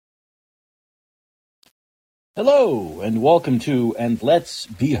Hello, and welcome to And Let's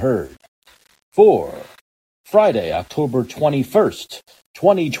Be Heard for Friday, October 21st,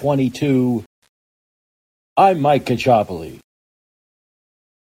 2022. I'm Mike Kachopoli.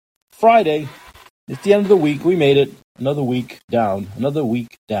 Friday, it's the end of the week. We made it. Another week down.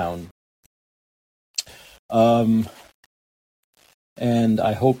 And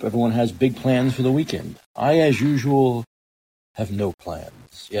I hope everyone has big plans for the weekend. I, as usual, have no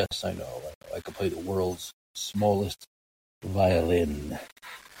plans. Yes, I know. I could play the world's smallest violin.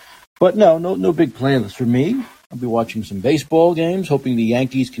 But no big plans for me. I'll be watching some baseball games, hoping the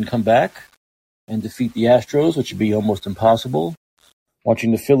Yankees can come back and defeat the Astros, which would be almost impossible.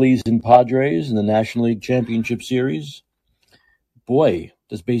 Watching the Phillies and Padres in the National League Championship Series. Boy,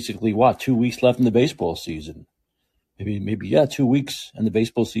 there's basically, 2 weeks left in the baseball season. Maybe 2 weeks and the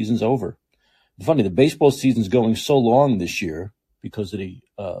baseball season's over. Funny, the baseball season's going so long this year because of the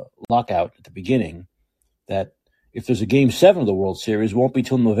lockout at the beginning that if there's a Game 7 of the World Series, it won't be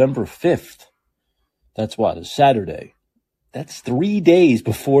till November 5th. That's a Saturday. That's 3 days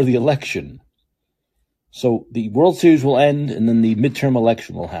before the election. So the World Series will end, and then the midterm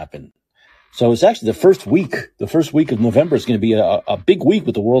election will happen. So it's actually the first week of November is going to be a big week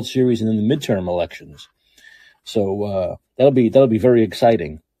with the World Series and then the midterm elections. So that'll be very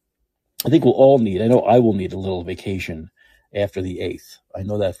exciting. I think we'll all need, I know I will need a little vacation after the 8th. I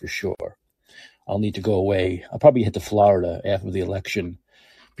know that for sure. I'll need to go away. I'll probably head to Florida after the election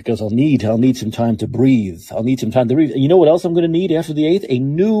because I'll need some time to breathe. And you know what else I'm going to need after the 8th? A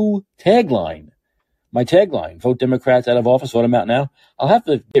new tagline. My tagline, vote Democrats out of office, vote them out now. I'll have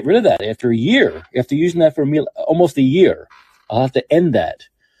to get rid of that after a year. After using that for almost a year, I'll have to end that.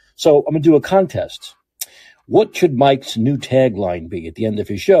 So I'm going to do a contest. What should Mike's new tagline be at the end of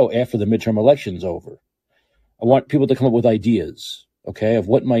his show after the midterm election's over? I want people to come up with ideas, okay, of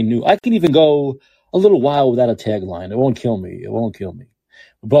what I can even go a little while without a tagline. It won't kill me.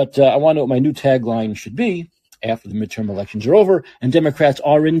 But I want to know what my new tagline should be after the midterm elections are over and Democrats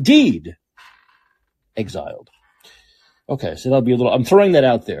are indeed exiled. Okay, so that'll be I'm throwing that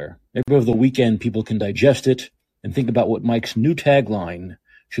out there. Maybe over the weekend people can digest it and think about what Mike's new tagline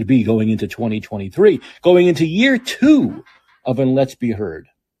should be going into 2023, going into year 2 of And Let's Be Heard.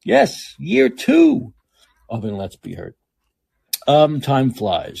 Yes, year 2 of And Let's Be Heard. Time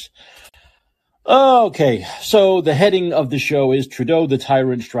flies. Okay, so the heading of the show is Trudeau, the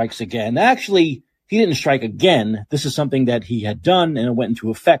Tyrant, strikes again. Actually, he didn't strike again. This is something that he had done, and it went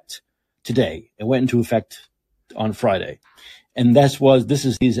into effect today. It went into effect on Friday. And this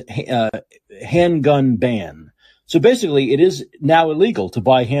is his handgun ban. So basically, it is now illegal to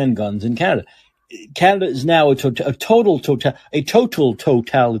buy handguns in Canada. Canada is now a total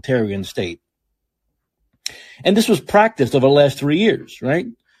totalitarian state. And this was practiced over the last 3 years, right?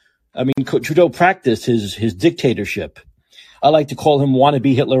 I mean, Trudeau practiced his dictatorship. I like to call him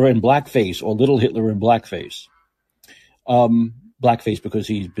wannabe Hitler in blackface or little Hitler in blackface. Blackface because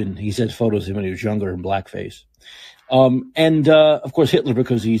he said photos of him when he was younger in blackface. Of course, Hitler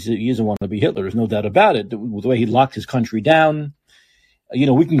because he is a wannabe Hitler. There's no doubt about it. The way he locked his country down.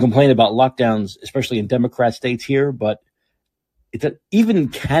 We can complain about lockdowns, especially in Democrat states here, but even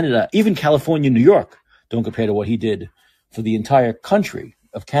Canada, even California, New York, don't compare to what he did for the entire country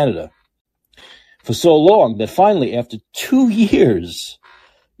of Canada for so long that finally, after 2 years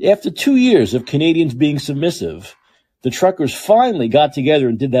of Canadians being submissive, the truckers finally got together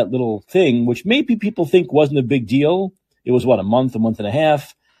and did that little thing, which maybe people think wasn't a big deal. It was a month and a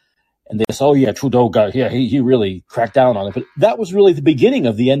half. And they said, oh yeah, Trudeau he really cracked down on it. But that was really the beginning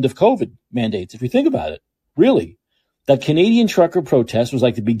of the end of COVID mandates, if you think about it. Really. That Canadian trucker protest was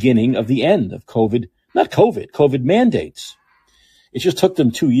like the beginning of the end of COVID mandates. It just took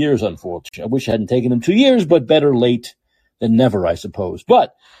them 2 years, unfortunately. I wish it hadn't taken them 2 years, but better late than never, I suppose.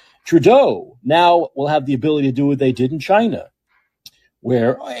 But Trudeau now will have the ability to do what they did in China,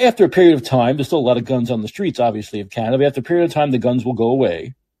 where after a period of time, there's still a lot of guns on the streets, obviously, of Canada. But after a period of time, the guns will go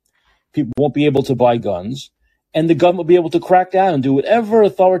away. People won't be able to buy guns, and the government will be able to crack down and do whatever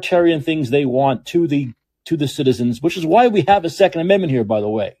authoritarian things they want to the citizens, which is why we have a Second Amendment here, by the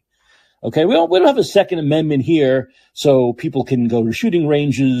way. Okay, we don't have a Second Amendment here so people can go to shooting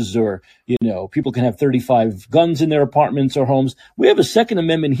ranges or, people can have 35 guns in their apartments or homes. We have a Second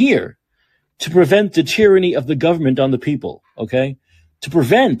Amendment here to prevent the tyranny of the government on the people, okay? To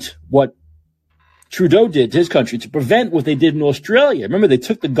prevent what Trudeau did to his country, to prevent what they did in Australia. Remember, they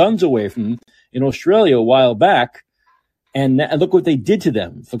took the guns away from in Australia a while back, and look what they did to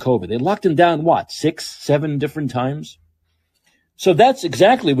them for COVID. They locked them down, 6, 7 different times? So that's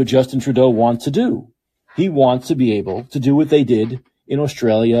exactly what Justin Trudeau wants to do. He wants to be able to do what they did in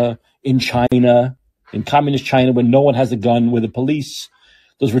Australia, in China, in communist China when no one has a gun, where the police,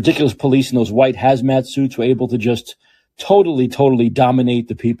 those ridiculous police in those white hazmat suits, were able to just totally dominate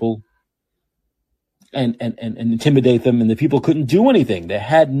the people and intimidate them, and the people couldn't do anything. They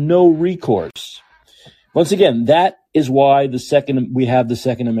had no recourse. Once again, that is why we have the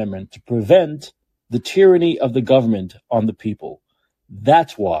Second Amendment, to prevent the tyranny of the government on the people.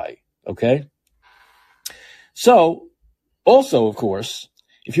 That's why, okay? So, also, of course,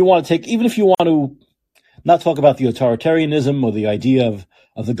 if you want to not talk about the authoritarianism or the idea of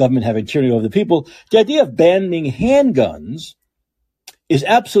the government having tyranny over the people, the idea of banning handguns is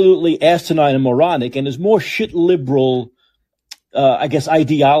absolutely asinine and moronic, and is more shit liberal,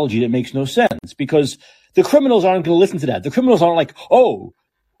 ideology that makes no sense, because the criminals aren't going to listen to that. The criminals aren't like, oh,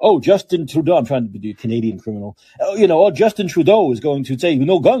 Justin Trudeau, I'm trying to be a Canadian criminal. Justin Trudeau is going to say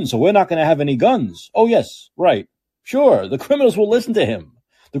no guns, so we're not going to have any guns. Oh, yes, right. Sure, the criminals will listen to him.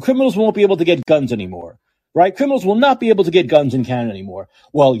 The criminals won't be able to get guns anymore, right? Criminals will not be able to get guns in Canada anymore.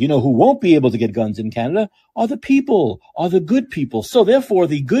 Well, you know who won't be able to get guns in Canada are the people, are the good people. So therefore,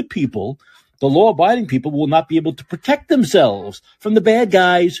 the good people, the law-abiding people, will not be able to protect themselves from the bad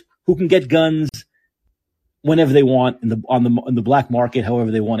guys who can get guns whenever they want on the black market,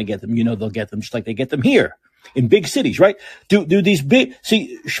 however they want to get them. They'll get them just like they get them here in big cities, right? Do these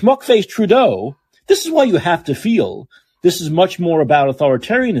schmuck-faced Trudeau, this is why you have to feel this is much more about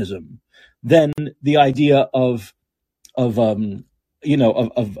authoritarianism than the idea of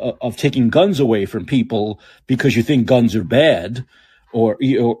taking guns away from people because you think guns are bad, or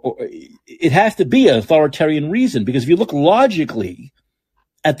it has to be an authoritarian reason, because if you look logically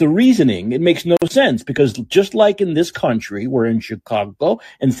at the reasoning, it makes no sense, because just like in this country, we're in Chicago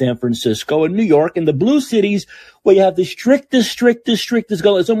and San Francisco and New York and the blue cities where you have the strictest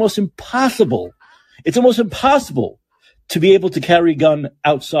gun, it's almost impossible. It's almost impossible to be able to carry a gun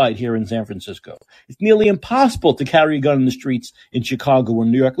outside here in San Francisco. It's nearly impossible to carry a gun in the streets in Chicago or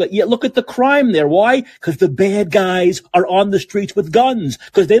New York. Yet look at the crime there. Why? Because the bad guys are on the streets with guns,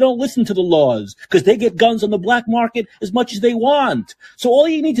 because they don't listen to the laws, because they get guns on the black market as much as they want. So all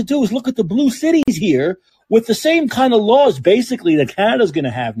you need to do is look at the blue cities here with the same kind of laws, basically, that Canada's going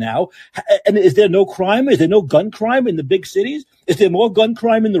to have now. And is there no crime? Is there no gun crime in the big cities? Is there more gun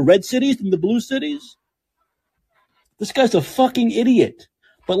crime in the red cities than the blue cities? This guy's a fucking idiot.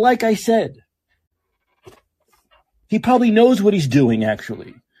 But like I said, he probably knows what he's doing,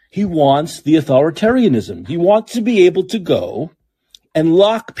 actually. He wants the authoritarianism. He wants to be able to go and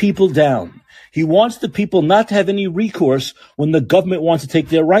lock people down. He wants the people not to have any recourse when the government wants to take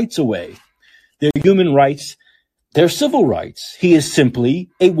their rights away, their human rights, their civil rights. He is simply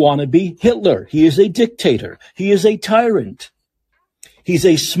a wannabe Hitler. He is a dictator. He is a tyrant. He's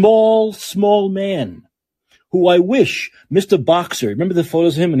a small man who I wish Mr. Boxer, remember the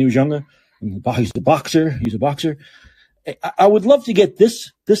photos of him when he was younger? He's a boxer. I would love to get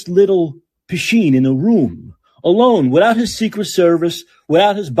this little Pasheen in a room alone, without his Secret Service,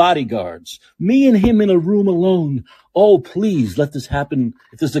 without his bodyguards. Me and him in a room alone. Oh, please let this happen.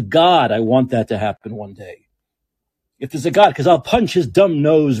 If there's a God, I want that to happen one day. If there's a God, because I'll punch his dumb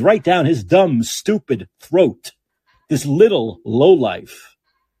nose right down his dumb, stupid throat. This little lowlife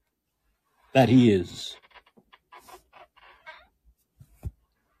that he is.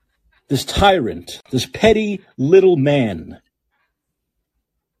 This tyrant, this petty little man,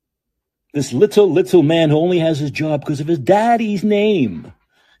 this little man who only has his job because of his daddy's name,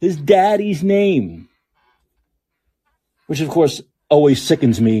 which of course always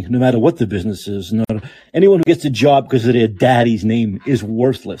sickens me, no matter what the business is. Anyone who gets a job because of their daddy's name is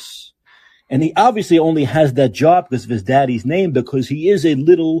worthless. And he obviously only has that job because of his daddy's name, because he is a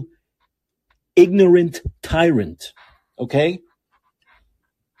little ignorant tyrant, okay?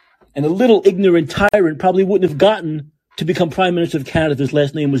 And a little ignorant tyrant probably wouldn't have gotten to become Prime Minister of Canada if his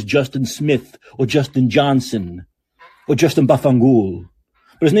last name was Justin Smith or Justin Johnson or Justin Bafangul.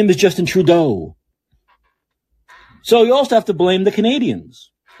 But his name is Justin Trudeau. So you also have to blame the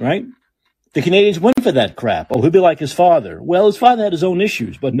Canadians, right? The Canadians went for that crap. Oh, he'll be like his father. Well, his father had his own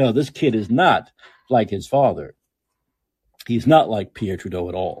issues, but no, this kid is not like his father. He's not like Pierre Trudeau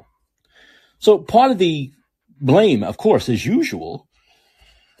at all. So part of the blame, of course, as usual,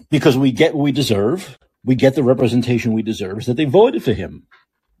 because we get what we deserve, we get the representation we deserve, is that they voted for him.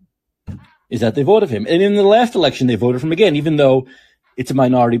 And in the last election, they voted for him again, even though it's a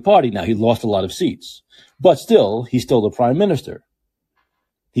minority party now. He lost a lot of seats. But still, he's still the prime minister.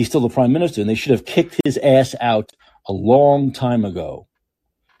 And they should have kicked his ass out a long time ago.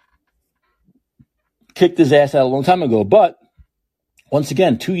 But, once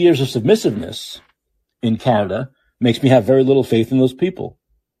again, 2 years of submissiveness in Canada makes me have very little faith in those people.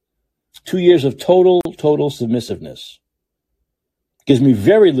 2 years of total submissiveness. Gives me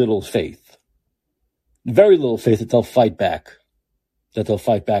very little faith that they'll fight back,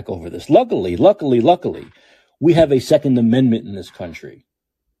 over this. Luckily, we have a Second Amendment in this country.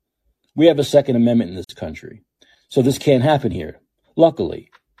 So this can't happen here. Luckily.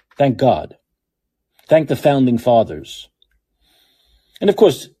 Thank God. Thank the founding fathers. And of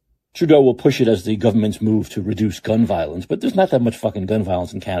course, Trudeau will push it as the government's move to reduce gun violence, but there's not that much fucking gun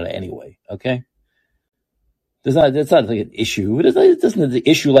violence in Canada anyway, okay? It's not like an issue. It isn't the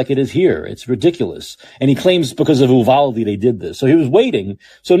issue like it is here. It's ridiculous. And he claims because of Uvalde they did this. So he was waiting.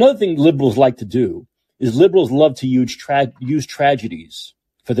 So another thing liberals like to do is liberals love to use tragedies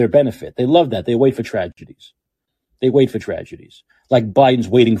for their benefit. They love that. They wait for tragedies. Like Biden's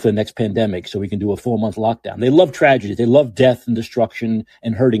waiting for the next pandemic so he can do a 4-month lockdown. They love tragedy. They love death and destruction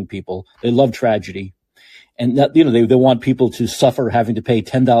and hurting people. They love tragedy. And they want people to suffer having to pay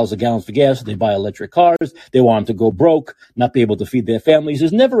 $10 a gallon for gas. They buy electric cars. They want them to go broke, not be able to feed their families.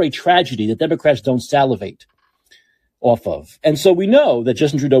 There's never a tragedy that Democrats don't salivate off of. And so we know that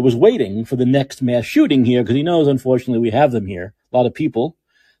Justin Trudeau was waiting for the next mass shooting here because he knows, unfortunately, we have them here. A lot of people.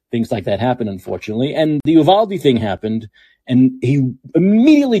 Things like that happen, unfortunately. And the Uvalde thing happened, and he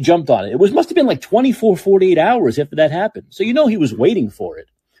immediately jumped on it. Must have been like 24, 48 hours after that happened. So he was waiting for it.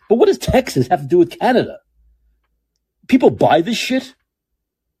 But what does Texas have to do with Canada? People buy this shit?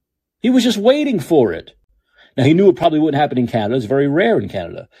 He was just waiting for it. Now, he knew it probably wouldn't happen in Canada. It's very rare in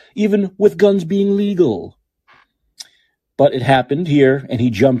Canada, even with guns being legal. But it happened here, and he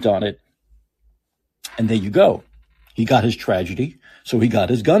jumped on it. And there you go. He got his tragedy, so he got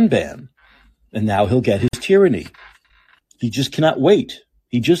his gun ban. And now he'll get his tyranny. He just cannot wait.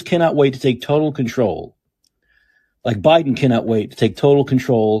 He just cannot wait to take total control. Like Biden cannot wait to take total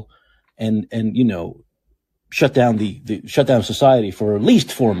control and shut down shut down society for at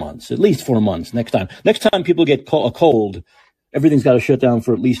least 4 months. Next time people get a cold, everything's got to shut down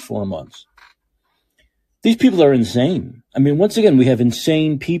for at least 4 months. These people are insane. I mean, once again, we have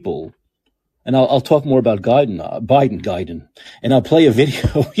insane people. And I'll talk more about Biden, and I'll play a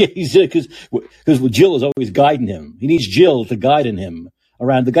video. Yeah, because Jill is always guiding him. He needs Jill to guide him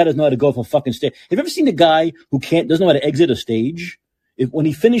around. The guy doesn't know how to go off a fucking stage. Have you ever seen a guy who doesn't know how to exit a stage? When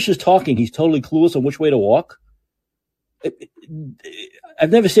he finishes talking, he's totally clueless on which way to walk.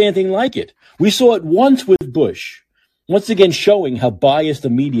 I've never seen anything like it. We saw it once with Bush. Once again, showing how biased the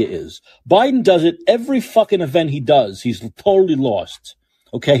media is. Biden does it every fucking event he does. He's totally lost.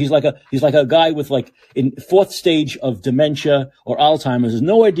 Okay, he's like a guy with in 4th stage of dementia or Alzheimer's, has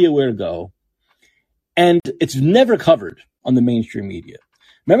no idea where to go. And it's never covered on the mainstream media.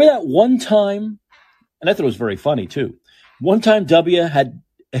 Remember that one time, and I thought it was very funny too. One time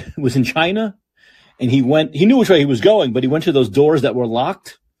was in China and he knew which way he was going, but he went to those doors that were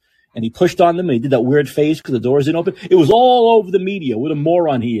locked and he pushed on them and he did that weird face because the doors didn't open. It was all over the media. What a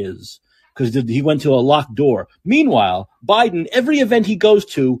moron he is. Because he went to a locked door. Meanwhile, Biden, every event he goes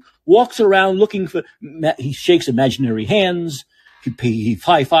to, walks around looking for, he shakes imaginary hands, he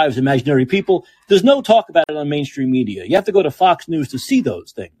high-fives imaginary people. There's no talk about it on mainstream media. You have to go to Fox News to see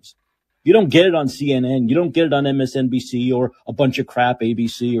those things. You don't get it on CNN. You don't get it on MSNBC or a bunch of crap,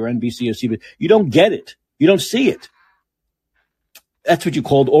 ABC or NBC or CBS. You don't get it. You don't see it. That's what you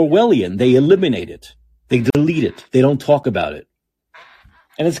called Orwellian. They eliminate it. They delete it. They don't talk about it.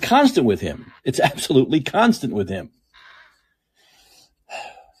 And it's constant with him. It's absolutely constant with him.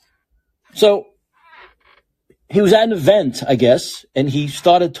 So he was at an event, I guess, and he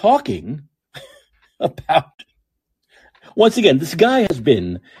started talking about, once again, this guy has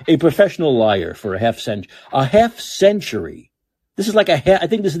been a professional liar for a half century. This is I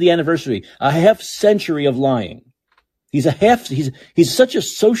think this is the anniversary, a half century of lying. He's such a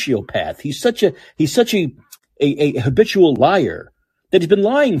sociopath. He's such a habitual liar that he's been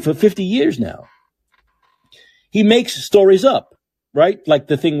lying for 50 years now. He makes stories up, right? Like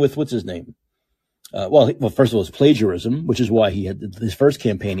the thing with, what's his name? Well, first of all, it's plagiarism, which is why he had his first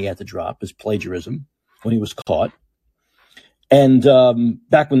campaign he had to drop, is plagiarism, when he was caught. And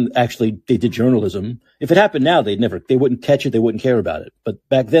back when actually they did journalism, if it happened now, they wouldn't catch it, they wouldn't care about it. But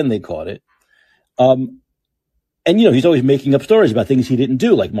back then they caught it. And he's always making up stories about things he didn't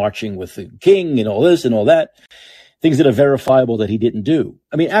do, like marching with the king and all this and all that. Things that are verifiable that he didn't do.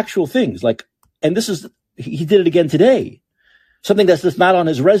 I mean, actual things and he did it again today. Something that's just not on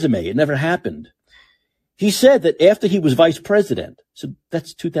his resume. It never happened. He said that after he was vice president, so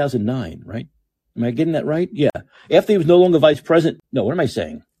that's 2009, right? Am I getting that right? Yeah. After he was no longer vice president. No, what am I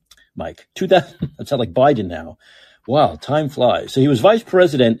saying, Mike? 2000. I sound like Biden now. Wow, time flies. So he was vice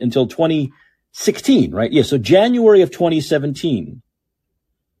president until 2016, right? Yeah. So January of 2017.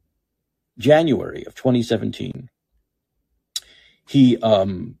 January of 2017, he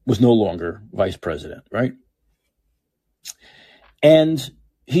was no longer vice president, right? And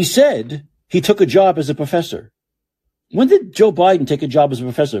he said he took a job as a professor. When did Joe Biden take a job as a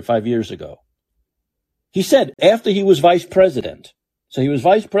professor 5 years ago? He said after he was vice president. So he was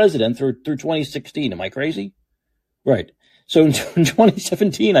vice president through 2016. Am I crazy? Right. So in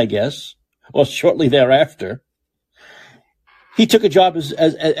 2017, I guess, or shortly thereafter, he took a job as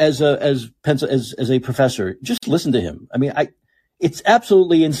a professor. Just listen to him. I mean, it's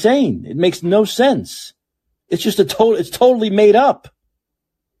absolutely insane. It makes no sense. It's just it's totally made up.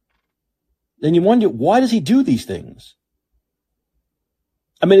 Then you wonder, why does he do these things?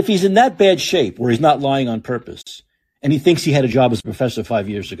 I mean, if he's in that bad shape where he's not lying on purpose and he thinks he had a job as a professor 5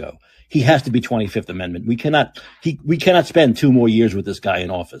 years ago, he has to be 25th Amendment. We cannot spend 2 more years with this guy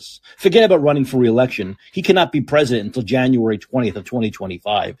in office. Forget about running for re-election. He cannot be president until January 20th of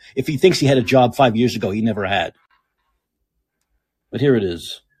 2025. If he thinks he had a job 5 years ago, he never had. But here it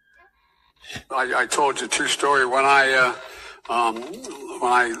is. I told you a true story. When I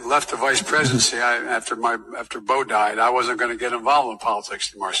left the vice presidency after Bo died, I wasn't going to get involved in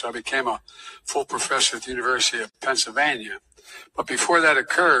politics anymore. So I became a full professor at the University of Pennsylvania. But before that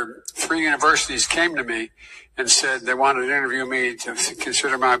occurred, 3 universities came to me and said they wanted to interview me to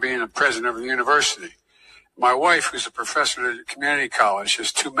consider my being the president of the university. My wife, who's a professor at a community college,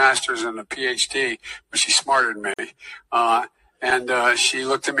 has 2 masters and a PhD, but she's smarter than me. And she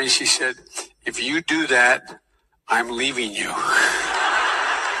looked at me, she said, "If you do that, I'm leaving you."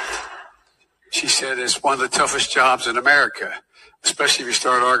 She said, "It's one of the toughest jobs in America, especially if you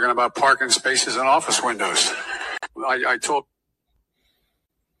start arguing about parking spaces and office windows." I told.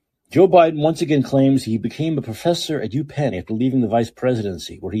 Joe Biden once again claims he became a professor at UPenn after leaving the vice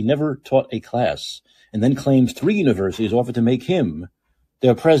presidency, where he never taught a class, and then claims 3 universities offered to make him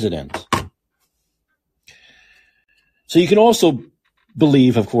their president. So you can also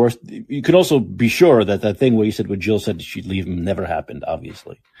believe, of course, you can also be sure that that thing where he said when Jill said she'd leave him never happened,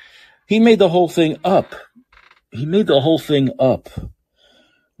 obviously. He made the whole thing up.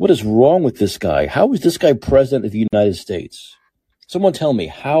 What is wrong with this guy? How is this guy president of the United States? Someone tell me,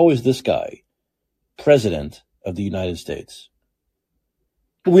 how is this guy president of the United States?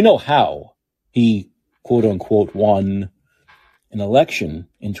 But we know how he, quote unquote, won an election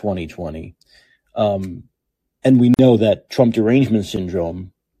in 2020. And we know that Trump derangement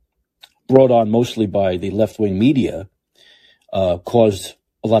syndrome, brought on mostly by the left-wing media, caused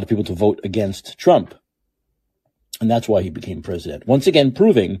a lot of people to vote against Trump. And that's why he became president. Once again,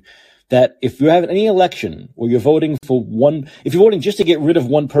 proving that if you have any election where you're voting for if you're voting just to get rid of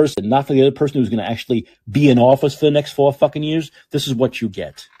one person, not for the other person who's going to actually be in office for the next 4 fucking years, this is what you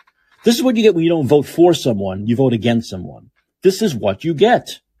get. This is what you get when you don't vote for someone, you vote against someone. This is what you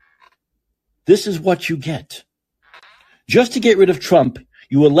get. Just to get rid of Trump,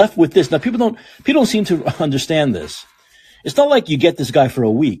 you were left with this. Now, people don't seem to understand this. It's not like you get this guy for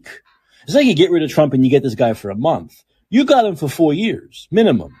a week. It's like you get rid of Trump and you get this guy for a month. You got him for 4 years,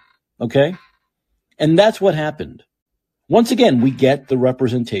 minimum. Okay? And that's what happened. Once again, we get the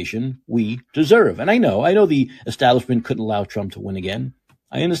representation we deserve. And I know the establishment couldn't allow Trump to win again.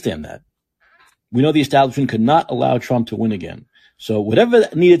 I understand that. We know the establishment could not allow Trump to win again. So whatever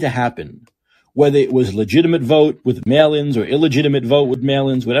needed to happen, whether it was legitimate vote with mail-ins or illegitimate vote with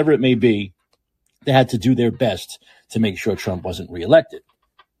mail-ins, whatever it may be, they had to do their best to make sure Trump wasn't reelected.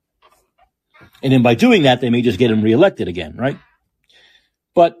 And then by doing that, they may just get him reelected again, right?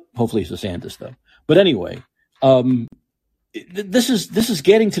 But hopefully it's DeSantis, though. But anyway, this is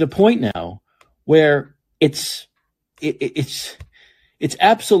getting to the point now where it's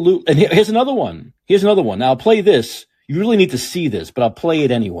absolute. And here's another one. Now I'll play this. You really need to see this, but I'll play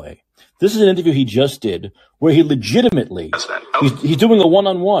it anyway. This is an interview he just did where he legitimately, he's doing a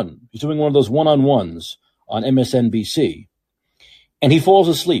one-on-one. He's doing one of those one-on-ones on MSNBC. And he falls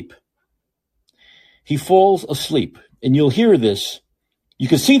asleep. And you'll hear this. You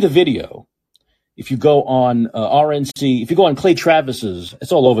can see the video if you go on RNC, if you go on Clay Travis's,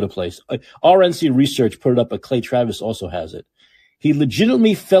 it's all over the place. RNC Research put it up, but Clay Travis also has it. He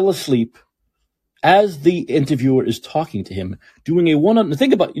legitimately fell asleep as the interviewer is talking to him, doing a one-on-one.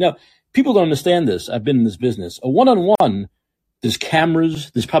 Think about, people don't understand this. I've been in this business. A one-on-one, there's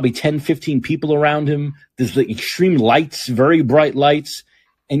cameras. There's probably 10, 15 people around him. There's like extreme lights, very bright lights.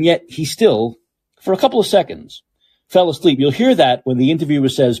 And yet he still, for a couple of seconds, fell asleep. You'll hear that when the interviewer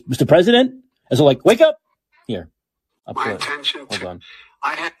says, "Mr. President," as they're like, "Wake up." Here. My intention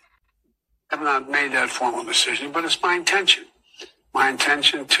I have not made that formal decision, but it's my intention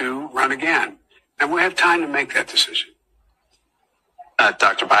to run again. And we have time to make that decision.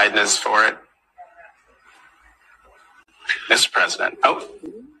 Dr. Biden is for it. Mr. President. Oh,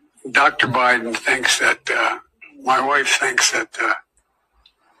 Dr. Biden thinks that my wife thinks that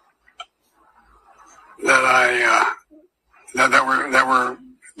we're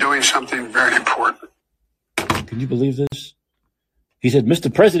doing something very important. Can you believe this? He said,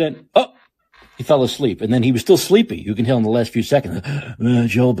 "Mr. President." Oh, he fell asleep, and then he was still sleepy. You can tell in the last few seconds.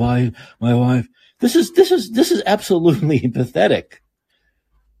 Joe Biden, my wife. This is absolutely pathetic.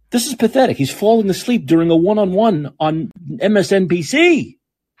 This is pathetic. He's falling asleep during a one-on-one on MSNBC.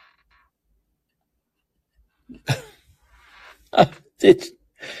 I've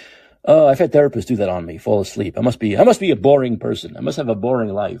had therapists do that on me. Fall asleep. I must be a boring person. I must have a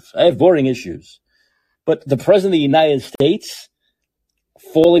boring life. I have boring issues. But the president of the United States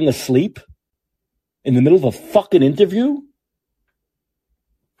falling asleep in the middle of a fucking interview?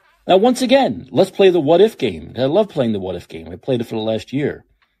 Now, once again, let's play the what-if game. I love playing the what-if game. I played it for the last year.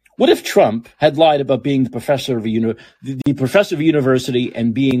 What if Trump had lied about being the professor of the professor of a university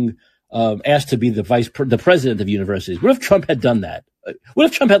and being asked to be the president of universities? What if Trump had done that? What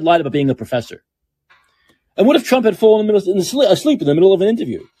if Trump had lied about being a professor? And what if Trump had fallen asleep in the middle of an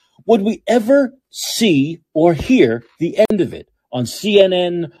interview? Would we ever see or hear the end of it on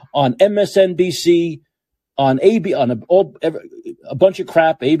CNN, on MSNBC, on a bunch of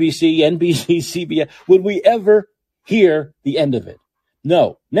crap, ABC, NBC, CBS? Would we ever hear the end of it?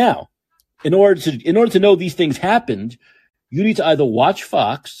 No. Now, in order to know these things happened, you need to either watch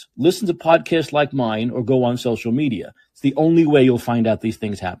Fox, listen to podcasts like mine, or go on social media. It's the only way you'll find out these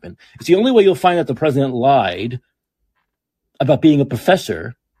things happen. It's the only way you'll find out the president lied about being a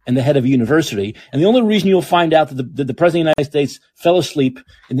professor and the head of a university. And the only reason you'll find out that the president of the United States fell asleep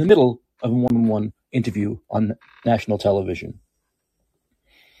in the middle of a one-on-one interview on national television.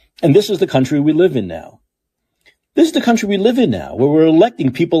 And this is the country we live in now. This is the country we live in now, where we're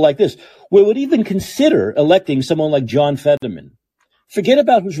electing people like this. We would even consider electing someone like John Fetterman. Forget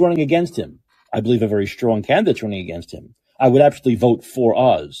about who's running against him. I believe a very strong candidate's running against him. I would absolutely vote for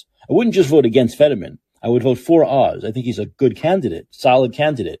Oz. I wouldn't just vote against Fetterman. I would vote for Oz. I think he's a good candidate, solid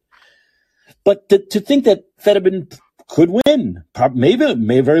candidate. But to think that Fetterman could win, may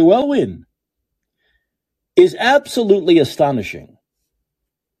very well win, is absolutely astonishing.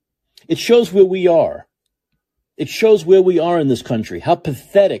 It shows where we are. It shows where we are in this country, how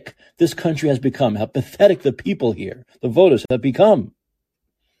pathetic this country has become, how pathetic the people here, the voters, have become.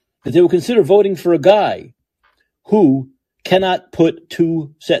 That they will consider voting for a guy who cannot put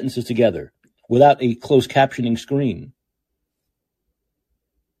two sentences together without a closed captioning screen.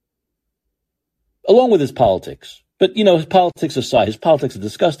 Along with his politics. But, his politics aside, his politics are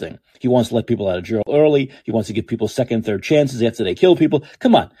disgusting. He wants to let people out of jail early. He wants to give people second, third chances after they kill people.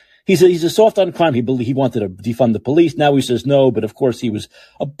 Come on. He's a soft on crime. He wanted to defund the police. Now he says no, but of course he was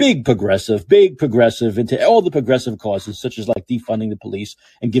a big progressive into all the progressive causes, such as like defunding the police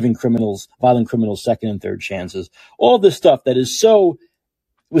and giving violent criminals second and third chances. All this stuff that is so,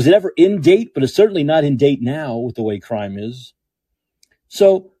 was it ever in date? But it's certainly not in date now with the way crime is.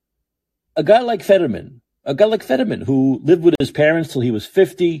 So a guy like Fetterman, who lived with his parents till he was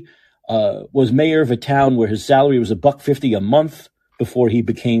 50, was mayor of a town where his salary was $150 a month before he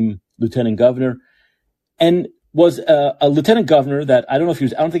became lieutenant governor, and was a lieutenant governor that I don't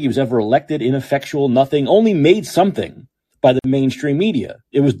think he was ever elected, ineffectual, nothing, only made something by the mainstream media.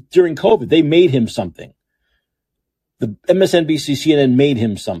 It was during COVID. They made him something. The MSNBC, CNN made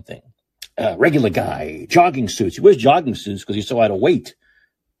him something. Regular guy, jogging suits. He wears jogging suits because he's so out of weight.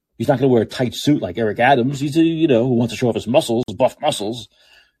 He's not going to wear a tight suit like Eric Adams. He's who wants to show off his muscles, buff muscles.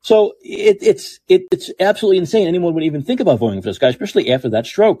 So it's absolutely insane. Anyone would even think about voting for this guy, especially after that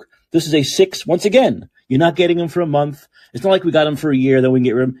stroke. This is a 6, once again, you're not getting him for a month. It's not like we got him for a year, then we can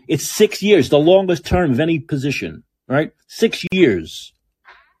get rid of him. It's 6 years, the longest term of any position, right? 6 years.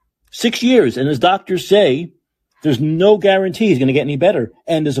 6 years. And as doctors say, there's no guarantee he's going to get any better.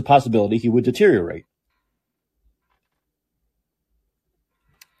 And there's a possibility he would deteriorate.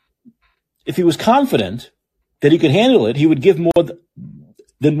 If he was confident that he could handle it, he would give more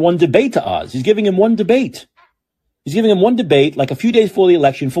than one debate to Oz. He's giving him one debate. He's giving him one debate, like a few days before the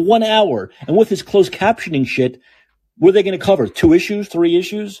election, for 1 hour. And with his closed captioning shit, what are they going to cover? 2 issues, 3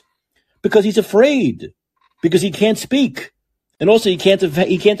 issues? Because he's afraid. Because he can't speak. And also he can't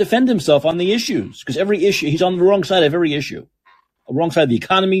defend himself on the issues. Because every issue, he's on the wrong side of every issue. Wrong side of the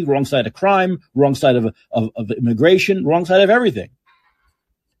economy, wrong side of crime, wrong side of immigration, wrong side of everything.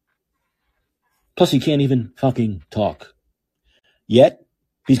 Plus he can't even fucking talk. Yet,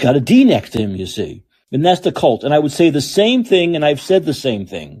 he's got a D next to him, you see. And that's the cult. And I would say the same thing, and I've said the same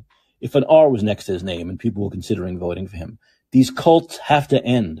thing, if an R was next to his name and people were considering voting for him. These cults have to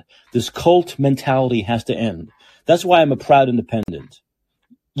end. This cult mentality has to end. That's why I'm a proud independent.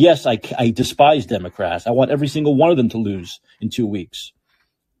 Yes, I despise Democrats. I want every single one of them to lose in 2 weeks.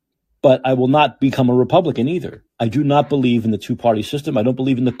 But I will not become a Republican either. I do not believe in the two-party system. I don't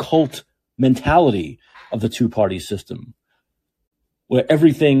believe in the cult mentality of the two-party system, where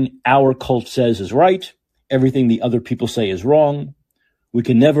everything our cult says is right, everything the other people say is wrong. We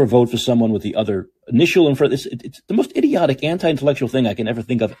can never vote for someone with the other initial in front. It's the most idiotic, anti-intellectual thing I can ever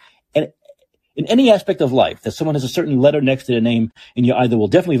think of. And in any aspect of life, that someone has a certain letter next to their name, and you either will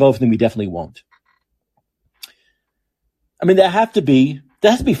definitely vote for them, we definitely won't. I mean, there has to be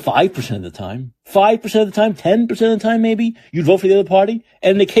 5% of the time, 5% of the time, 10% of the time, maybe you'd vote for the other party.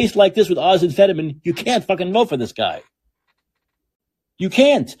 And in a case like this with Oz and Fetterman, you can't fucking vote for this guy. You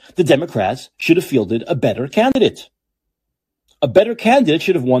can't. The Democrats should have fielded a better candidate. A better candidate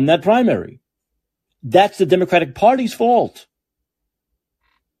should have won that primary. That's the Democratic Party's fault.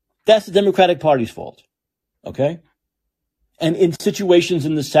 That's the Democratic Party's fault. Okay? And in situations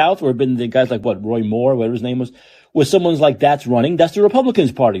in the South where been the guys like Roy Moore, whatever his name was, where someone's like that's running, that's the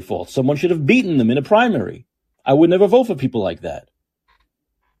Republicans' party fault. Someone should have beaten them in a primary. I would never vote for people like that.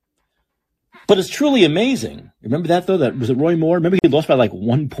 But it's truly amazing. Remember that though? Was it Roy Moore? Remember he lost by like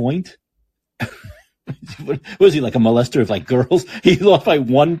 1 point? Was he like a molester of like girls? He lost by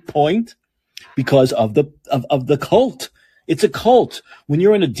 1 point because of the cult. It's a cult. When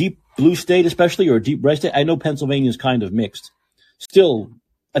you're in a deep blue state, especially, or a deep red state, I know Pennsylvania is kind of mixed. Still,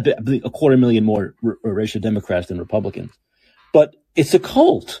 a 250,000 more racial Democrats than Republicans. But it's a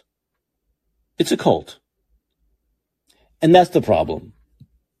cult. It's a cult. And that's the problem.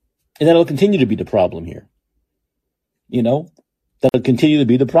 And that'll continue to be the problem here. You know? That'll continue to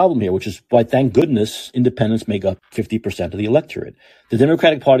be the problem here, which is why, thank goodness, independents make up 50% of the electorate. The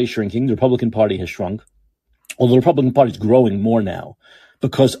Democratic Party is shrinking. The Republican Party has shrunk. Although the Republican Party is growing more now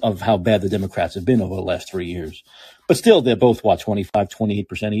because of how bad the Democrats have been over the last 3 years. But still, they're both, 25,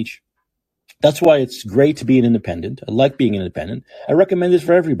 28% each. That's why it's great to be an independent. I like being an independent. I recommend it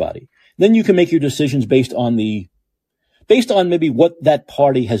for everybody. Then you can make your decisions based on maybe what that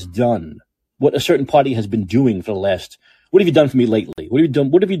party has done, what a certain party has been doing for the last. What have you done for me lately? What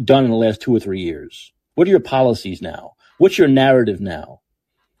have you done in the last 2 or 3 years? What are your policies now? What's your narrative now?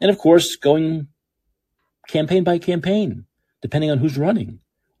 And of course, going campaign by campaign, depending on who's running,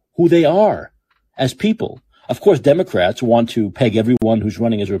 who they are as people. Of course, Democrats want to peg everyone who's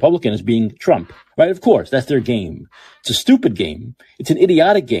running as a Republican as being Trump, right? Of course, that's their game. It's a stupid game. It's an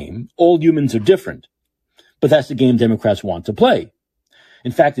idiotic game. All humans are different. But that's the game Democrats want to play.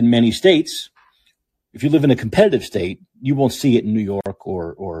 In fact, in many states, if you live in a competitive state, you won't see it in New York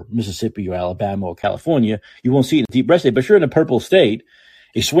or Mississippi or Alabama or California. You won't see it in a deep red state. But if you're in a purple state,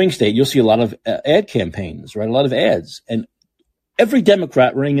 a swing state, you'll see a lot of ad campaigns, right? A lot of ads. And every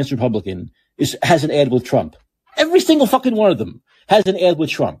Democrat running against Republican has an ad with Trump. Every single fucking one of them has an ad with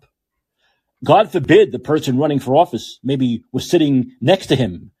Trump. God forbid the person running for office maybe was sitting next to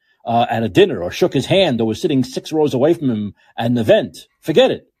him at a dinner or shook his hand or was sitting 6 rows away from him at an event.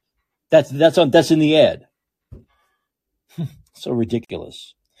 Forget it. That's in the ad. So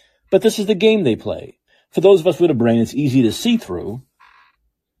ridiculous. But this is the game they play. For those of us with a brain, it's easy to see through.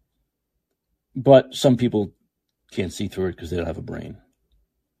 But some people can't see through it because they don't have a brain.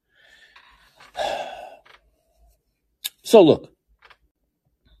 So look,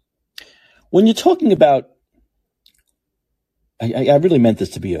 when you're talking about, I really meant this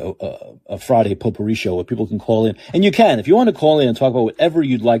to be a Friday potpourri show where people can call in. And you can, if you want to call in and talk about whatever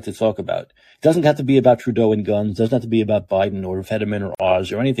you'd like to talk about. It doesn't have to be about Trudeau and guns. It doesn't have to be about Biden or Fetterman or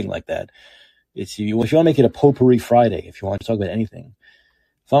Oz or anything like that. If you want to make it a potpourri Friday, if you want to talk about anything,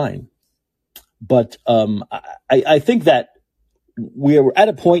 fine. But I think that we're at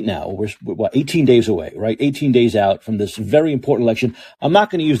a point now, we're 18 days away, right? 18 days out from this very important election. I'm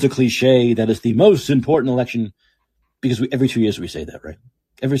not going to use the cliche that it's the most important election because every 2 years we say that, right?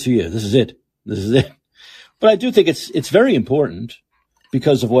 Every 2 years, this is it. But I do think it's very important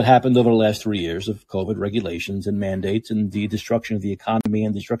because of what happened over the last 3 years of COVID regulations and mandates and the destruction of the economy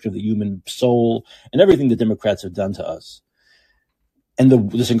and destruction of the human soul and everything the Democrats have done to us.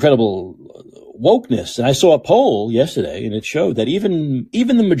 And this incredible wokeness. And I saw a poll yesterday, and it showed that even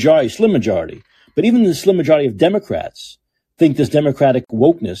the majority, slim majority, but even the slim majority of Democrats think this democratic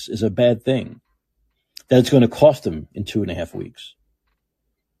wokeness is a bad thing, that it's going to cost them in 2.5 weeks.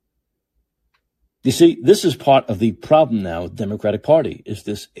 You see, this is part of the problem now with the Democratic Party, is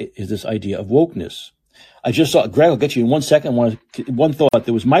this idea of wokeness. I just saw, Greg, I'll get you in 1 second. One thought,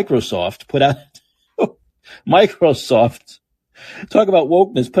 there was Microsoft put out, Microsoft, talk about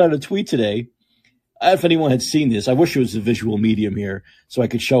wokeness, put out a tweet today. if anyone had seen this, I wish it was a visual medium here so I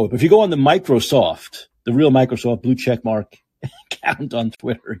could show it. But if you go on the Microsoft, the real Microsoft blue checkmark account on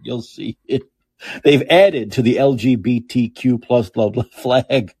Twitter, you'll see it. They've added to the LGBTQ plus blah blah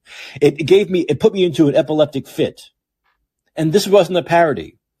flag. It put me into an epileptic fit. And this wasn't a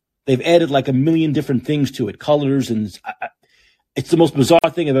parody. They've added like a million different things to it, colors, and it's the most bizarre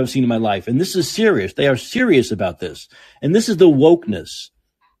thing I've ever seen in my life. And this is serious. They are serious about this. And this is the wokeness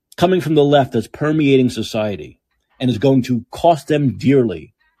coming from the left that's permeating society and is going to cost them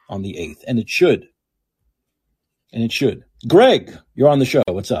dearly on the 8th. And it should. And it should. Greg, you're on the show.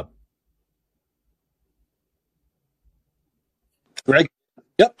 What's up? Greg?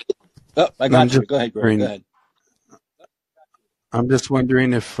 Yep. Oh, I got you. Go ahead, Greg. Go ahead. I'm just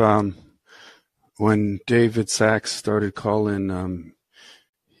wondering if when David Sachs started calling,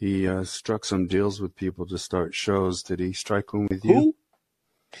 he struck some deals with people to start shows. Did he strike one with you? Who?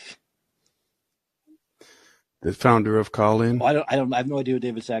 The founder of Call-In? I have no idea who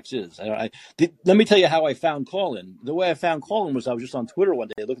David Sachs is. Let me tell you how I found Call-In. The way I found Call-In was I was just on Twitter one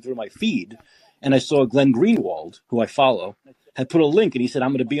day looking through my feed, and I saw Glenn Greenwald, who I follow, had put a link, and he said,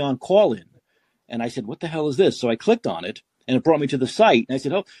 I'm going to be on Call-In. And I said, what the hell is this? So I clicked on it, and it brought me to the site. And I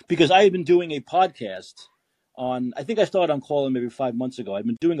said, oh, because I had been doing a podcast on, I think I started on Call-In maybe 5 months ago. I'd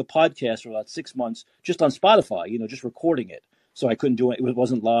been doing a podcast for about 6 months just on Spotify, just recording it. So I couldn't do it. It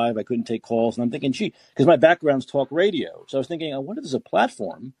wasn't live. I couldn't take calls. And I'm thinking, gee, because my background's talk radio. So I was thinking, I wonder if there's a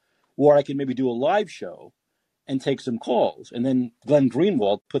platform where I can maybe do a live show and take some calls. And then Glenn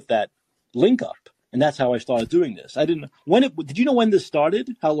Greenwald put that link up. And that's how I started doing this. Did you know when this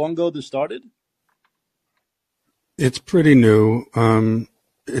started? How long ago this started? It's pretty new.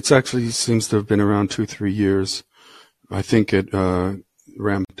 It's actually seems to have been around 2-3 years. I think it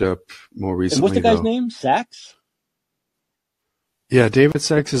ramped up more recently. And what's the guy's name? Sachs? Yeah, David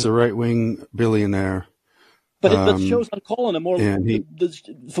Sachs is a right-wing billionaire. But the shows on Call-In are more,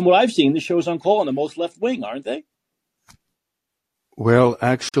 from what I've seen, the shows on Call-In are most left-wing, aren't they? Well,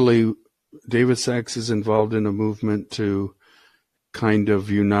 actually, David Sachs is involved in a movement to kind of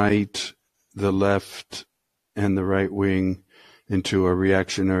unite the left and the right wing into a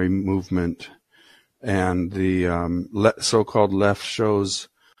reactionary movement. And the so-called left shows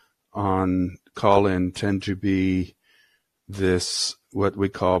on Call-In tend to be this, what we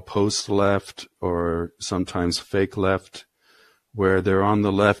call post-left or sometimes fake left, where they're on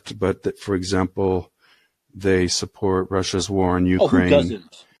the left, but for example, they support Russia's war in Ukraine. Oh, who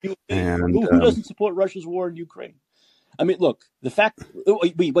doesn't? Who doesn't support Russia's war in Ukraine? I mean, look, the fact...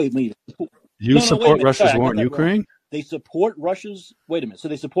 Wait. You support Russia's war in Ukraine? Wrong. They support Russia's... Wait a minute. So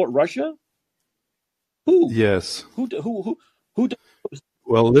they support Russia? Who? Yes. Who does?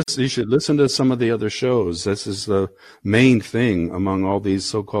 Well, you should listen to some of the other shows. This is the main thing among all these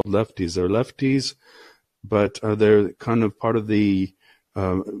so-called lefties. They're lefties, but they're kind of part of the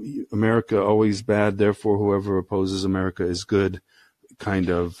America always bad, therefore whoever opposes America is good kind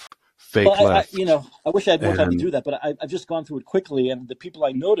of fake left. I wish I had more time to do that, but I've just gone through it quickly, and the people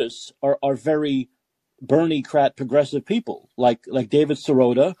I notice are very Bernie-crat progressive people, like David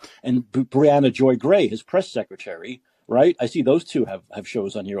Sirota and Brianna Joy Gray, his press secretary, right? I see those two have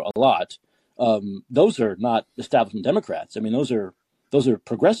shows on here a lot. Those are not establishment Democrats. I mean, those are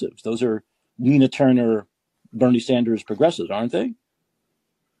progressives. Those are Nina Turner, Bernie Sanders progressives, aren't they?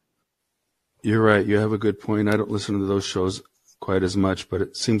 You're right. You have a good point. I don't listen to those shows quite as much, but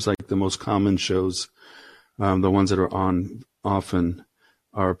it seems like the most common shows, the ones that are on often,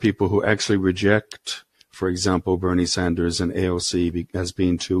 are people who actually reject, for example, Bernie Sanders and AOC as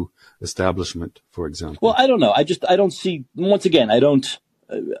being too establishment, for example. Well, I don't know. I don't see, once again,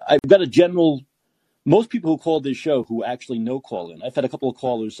 I've got a general, most people who call this show who actually know Call-In. I've had a couple of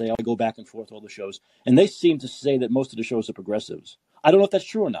callers say, I go back and forth all the shows, and they seem to say that most of the shows are progressives. I don't know if that's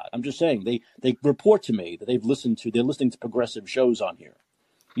true or not. I'm just saying they report to me that they're listening to progressive shows on here.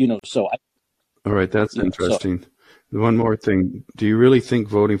 All right, that's interesting. One more thing. Do you really think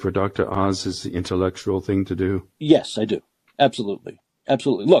voting for Dr. Oz is the intellectual thing to do? Yes, I do. Absolutely.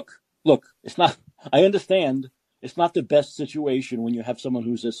 Look, it's not, I understand it's not the best situation when you have someone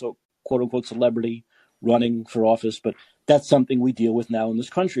who's a quote unquote celebrity running for office, but that's something we deal with now in this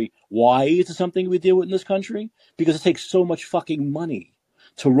country. Why is it something we deal with in this country? Because it takes so much fucking money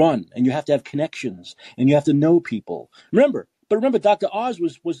to run, and you have to have connections, and you have to know people. Remember, Dr. Oz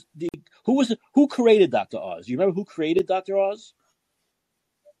who created Dr. Oz? You remember who created Dr. Oz?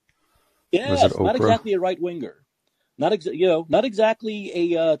 Yes, not exactly a right winger, not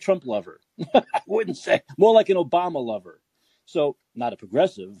exactly a Trump lover. I wouldn't say, more like an Obama lover. So not a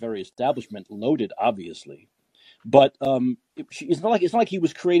progressive, very establishment loaded, obviously. But it's not like he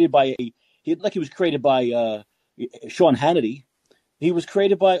was created by he was created by Sean Hannity. He was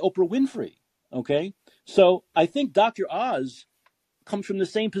created by Oprah Winfrey. Okay, so I think Dr. Oz comes from the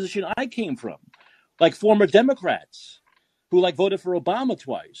same position I came from, like former Democrats who voted for Obama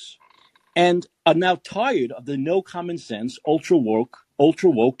twice and are now tired of the no common sense, ultra woke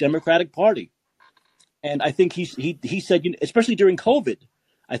Democratic Party. And I think he said, especially during COVID,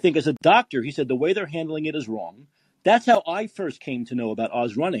 I think as a doctor, he said the way they're handling it is wrong. That's how I first came to know about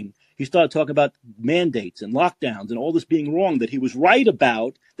Oz running. He started talking about mandates and lockdowns and all this being wrong that he was right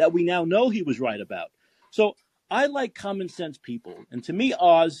about, that we now know he was right about. So I like common sense people. And to me,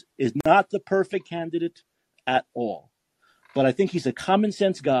 Oz is not the perfect candidate at all. But I think he's a common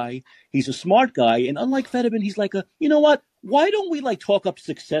sense guy. He's a smart guy. And unlike Fetterman, he's like you know what? Why don't we talk up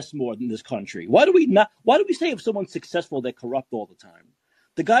success more in this country? Why do we say if someone's successful, they're corrupt all the time?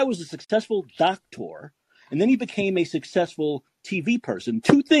 The guy was a successful doctor, and then he became a successful TV person.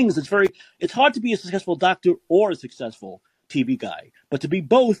 Two things. It's hard to be a successful doctor or a successful TV guy. But to be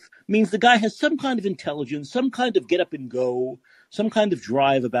both means the guy has some kind of intelligence, some kind of get up and go, some kind of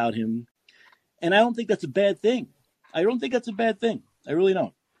drive about him. And I don't think that's a bad thing. I really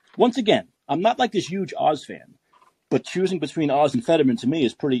don't. Once again, I'm not like this huge Oz fan, but choosing between Oz and Fetterman to me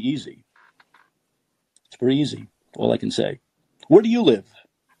is pretty easy. It's pretty easy. All I can say. Where do you live?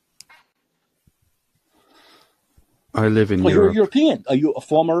 I live in Europe. Europe. You're European. Are you a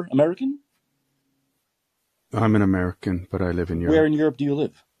former American? I'm an American, but I live in Europe. Where in Europe do you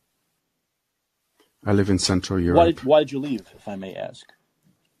live? I live in Central Europe. Why did you leave, if I may ask?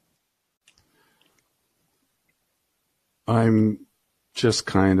 I'm just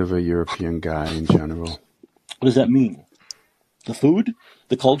kind of a European guy in general. What does that mean? The food?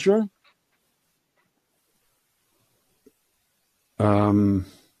 The culture? I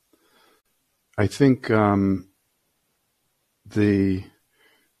think the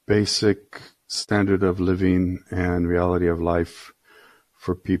basic standard of living and reality of life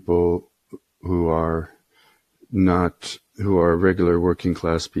for people who are regular working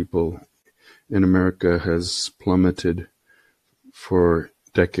class people in America has plummeted for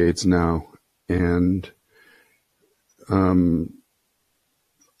decades now, and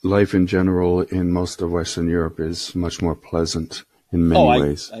life in general in most of Western Europe is much more pleasant in many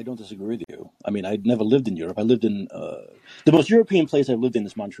ways. I don't disagree with you. I mean, I'd never lived in Europe. I lived in the most European place I've lived in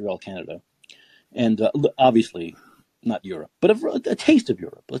is Montreal, Canada, and obviously not Europe, but a taste of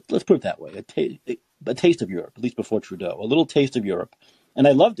Europe. Let's put it that way. A taste of Europe, at least before Trudeau. A little taste of Europe, and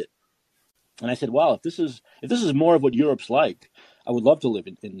I loved it. And I said, wow, if this is more of what Europe's like, I would love to live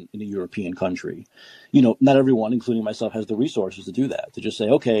in a European country. Not everyone, including myself, has the resources to do that, to just say,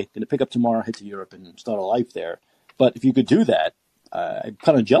 okay, going to pick up tomorrow, head to Europe and start a life there. But if you could do that, I'm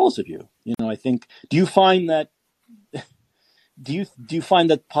kind of jealous of you. I think, do you find that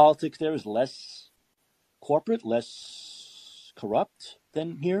politics there is less corporate, less corrupt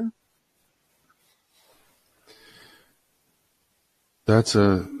than here? That's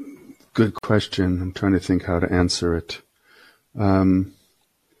a good question. I'm trying to think how to answer it. I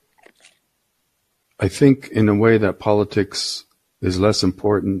think in a way that politics is less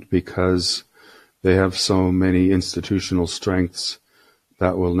important because they have so many institutional strengths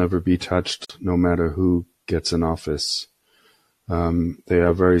that will never be touched no matter who gets in office. They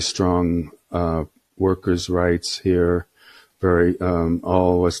have very strong workers' rights here.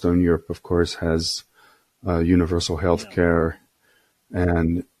 All Western Europe, of course, has universal health care,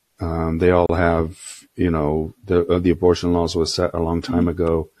 and they all have, the abortion laws was set a long time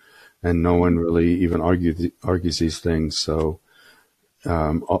ago, and no one really even argues these things. So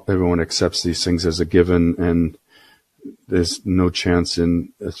everyone accepts these things as a given, and there's no chance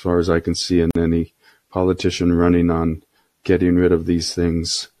as far as I can see, in any politician running on getting rid of these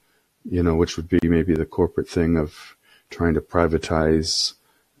things, which would be maybe the corporate thing of trying to privatize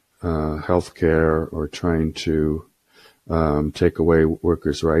healthcare or trying to take away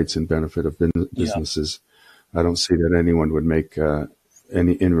workers' rights in benefit of businesses. Yeah. I don't see that anyone would make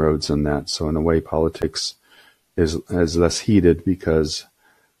any inroads in that. So in a way, politics is less heated because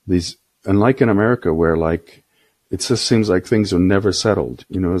unlike in America where it just seems like things are never settled.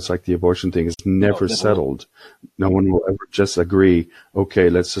 It's like the abortion thing is never settled. No one will ever just agree, okay,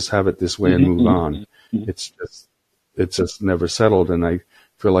 let's just have it this way and move on. It's just never settled. And I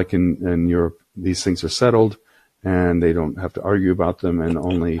feel like in Europe, these things are settled and they don't have to argue about them, and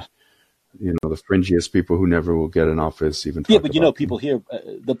only, the fringiest people who never will get in office even talk about them. People here,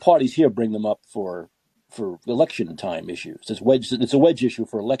 the parties here bring them up for election time issues. It's a wedge issue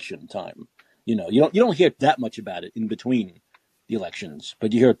for election time. You don't hear that much about it in between the elections,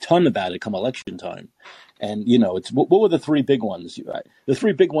 but you hear a ton about it come election time. And, it's what were the three big ones? The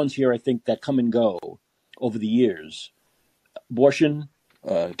three big ones here, I think, that come and go over the years: abortion,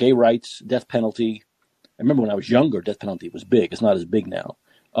 gay rights, death penalty. I remember when I was younger, death penalty was big. It's not as big now.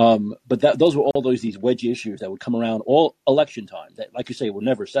 But those were all these wedge issues that would come around all election time that, like you say, were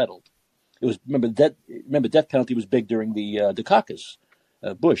never settled. It was remember death penalty was big during the Dukakis,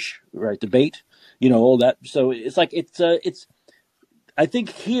 Bush, right, debate, all that. So it's like it's I think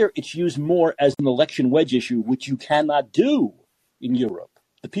here it's used more as an election wedge issue, which you cannot do in Europe.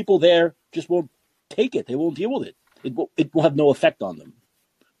 The people there just won't take it. They won't deal with it. It will have no effect on them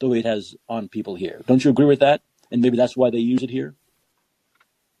the way it has on people here. Don't you agree with that? And maybe that's why they use it here?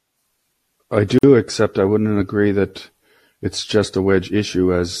 I do, except I wouldn't agree that it's just a wedge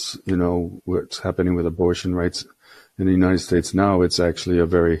issue, as, what's happening with abortion rights in the United States now. It's actually a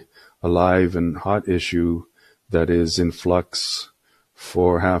very alive and hot issue that is in flux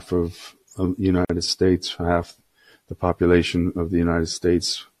for half of the United States, half the population of the United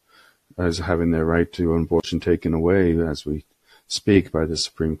States as having their right to abortion taken away as we speak by the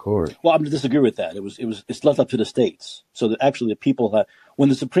Supreme Court. Well, I'm going to disagree with that. It's left up to the states. So that actually the people when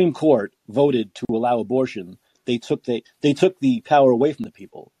the Supreme Court voted to allow abortion, they took the power away from the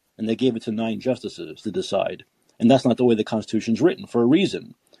people and they gave it to 9 justices to decide. And that's not the way the Constitution's written for a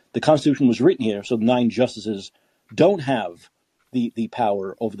reason. The Constitution was written here so 9 justices don't have the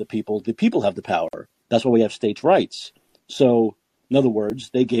power over the people. The people have the power. That's why we have states' rights. So, in other words,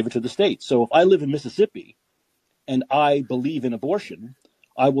 they gave it to the states. So if I live in Mississippi and I believe in abortion,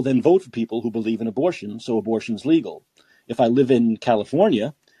 I will then vote for people who believe in abortion, so abortion's legal. If I live in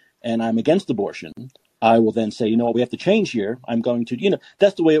California and I'm against abortion, I will then say, what we have to change here. I'm going to,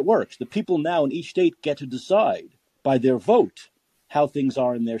 that's the way it works. The people now in each state get to decide by their vote how things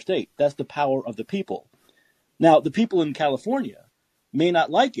are in their state. That's the power of the people. Now, the people in California may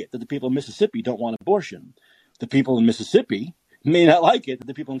not like it that the people in Mississippi don't want abortion. The people in Mississippi may not like it that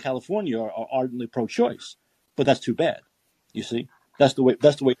the people in California are ardently pro-choice. But that's too bad. You see, that's the way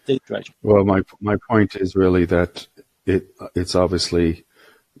states right. Well, my point is really that it's obviously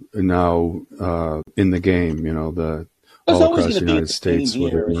now in the game. The all across the United States.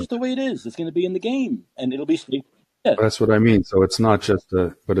 It's just the way it is. It's going to be in the game, and it'll be. Yeah. That's what I mean. So it's not just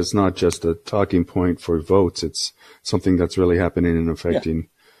a talking point for votes. It's something that's really happening and affecting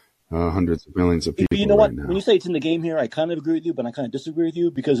hundreds of millions of people. You know right what? now. When you say it's in the game here, I kind of agree with you, but I kind of disagree with you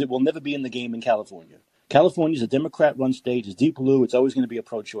because it will never be in the game in California. California is a Democrat-run state. It's deep blue. It's always going to be a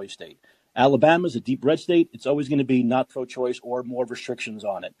pro-choice state. Alabama is a deep red state. It's always going to be not pro-choice or more restrictions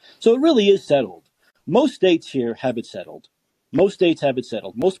on it. So it really is settled. Most states here have it settled. Most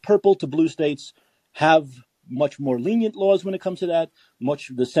purple to blue states have much more lenient laws when it comes to that.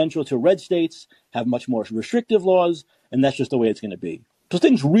 The central to red states have much more restrictive laws, and that's just the way it's going to be. So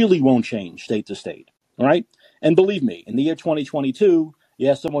things really won't change state to state, all right? And believe me, in the year 2022,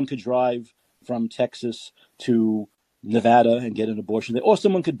 someone could drive from Texas to Nevada and get an abortion, or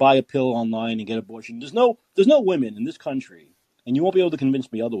someone could buy a pill online and get an abortion. There's no women in this country, and you won't be able to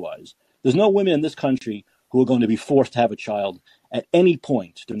convince me otherwise. There's no women in this country who are going to be forced to have a child at any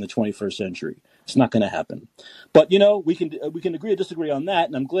point during the 21st century. It's not going to happen. But, we can agree or disagree on that,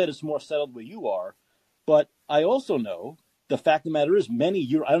 and I'm glad it's more settled where you are. But I also know the fact of the matter is I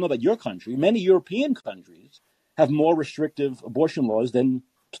don't know about your country, many European countries have more restrictive abortion laws than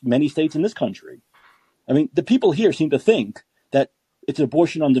many states in this country. I mean, the people here seem to think that it's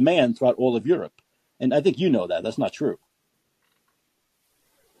abortion on demand throughout all of Europe. And I think you know that. That's not true.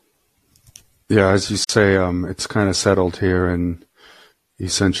 Yeah, as you say, it's kind of settled here, and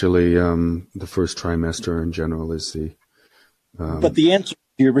essentially the first trimester in general is the... but the answer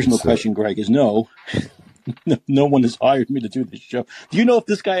to your original question, Greg, is no. No one has hired me to do this show. Do you know if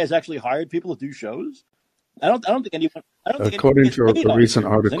this guy has actually hired people to do shows? I don't think anyone... According to a recent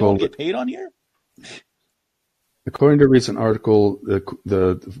article... Does anyone get paid on here? According to a recent article,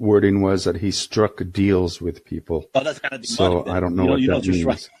 the wording was that he struck deals with people. Oh, that's kind of so money, I don't know what that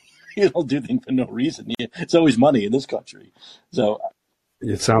means. You don't do things for no reason. It's always money in this country. So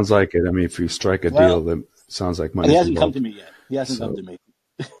it sounds like it. I mean, if you strike a deal, that sounds like money. He hasn't come to me yet. Come to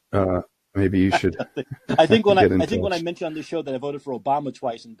me. Maybe you should. I think when I mentioned on this show that I voted for Obama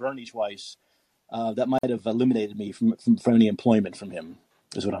twice and Bernie twice, that might have eliminated me from any employment from him.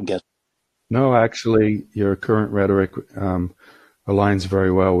 Is what I'm guessing. No, actually, your current rhetoric aligns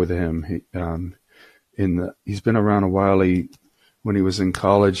very well with him. He's been around a while. When he was in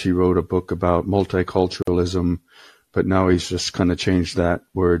college, he wrote a book about multiculturalism, but now he's just kind of changed that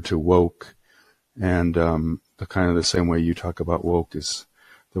word to woke, and the kind of the same way you talk about woke is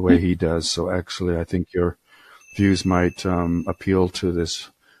the way he does. So actually, I think you're views might appeal to this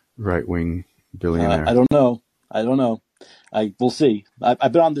right-wing billionaire. I don't know. We'll see.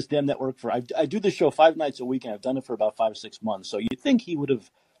 I've been on this damn network I do this show 5 nights a week, and I've done it for about 5 or 6 months. So you'd think he would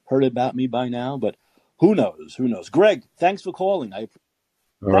have heard about me by now, but who knows? Greg, thanks for calling. All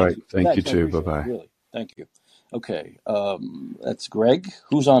right. Thank you too. Bye-bye. Really. Thank you. Okay. That's Greg.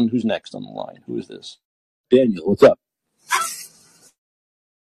 Who's next on the line? Who is this? Daniel, what's up?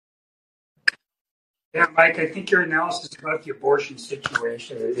 Yeah, Mike, I think your analysis about the abortion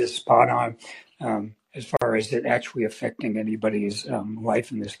situation is spot on, as far as it actually affecting anybody's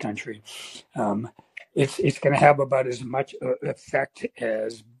life in this country. It's going to have about as much effect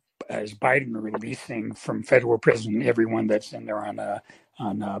as Biden releasing from federal prison everyone that's in there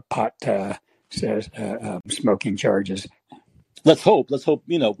on pot smoking charges. Let's hope.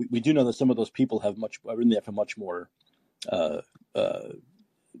 We do know that some of those people are in there for much more.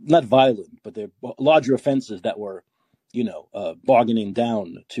 Not violent, but they're larger offenses that were, bargaining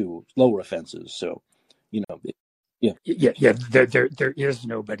down to lower offenses. So, yeah. There is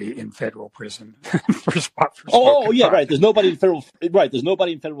nobody in federal prison for pot. Right. There's nobody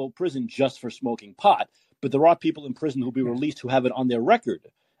in federal prison just for smoking pot, but there are people in prison who'll be released who have it on their record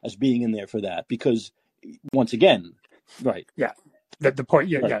as being in there for that. Because once again, right. Yeah. The point,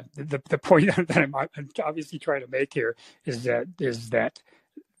 the point that I'm obviously trying to make here is that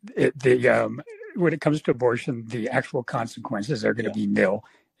when it comes to abortion, the actual consequences are going to be nil.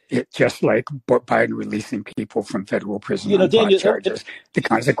 It's just like Biden releasing people from federal prison on pot charges. The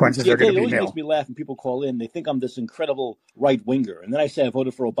consequences are going to be nil. It always makes me laugh when people call in. They think I'm this incredible right winger, and then I say I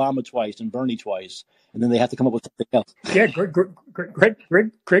voted for Obama twice and Bernie twice, and then they have to come up with something else. Yeah,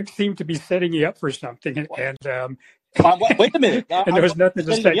 Greg seemed to be setting you up for something, and wait a minute. And there was nothing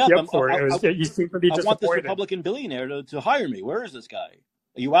to set you up for. You seem to be disappointed. I want this Republican billionaire to hire me. Where is this guy?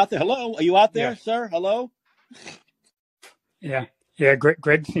 Are you out there? Hello? Are you out there, sir? Hello? Yeah.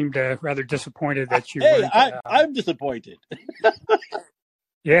 Greg seemed rather disappointed that you. Hey, I'm disappointed.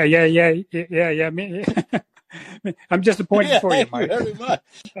 Yeah. I'm disappointed for you, Mike. Thank you very much.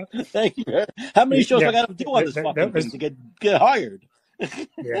 Thank you. How many shows I got to do on this fucking thing to get hired?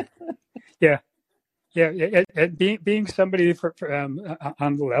 Yeah. And being somebody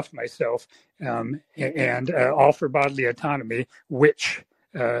on the left myself, and all for bodily autonomy, which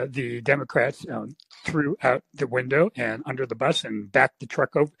the Democrats threw out the window and under the bus and backed the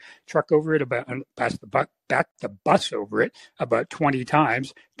truck over it backed the bus over it about 20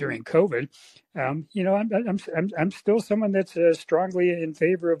 times during COVID. I'm still someone that's strongly in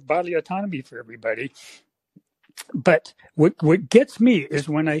favor of bodily autonomy for everybody. But what gets me is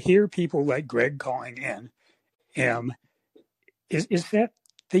when I hear people like Greg calling in, is that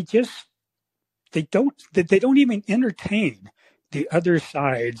they don't even entertain the other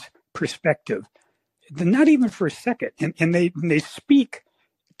side's perspective, not even for a second, and they speak.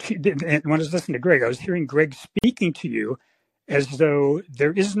 And when I was listening to Greg, I was hearing Greg speaking to you as though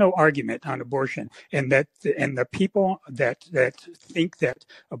there is no argument on abortion, and the people that think that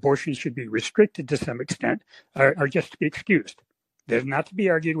abortion should be restricted to some extent are just to be excused. They're not to be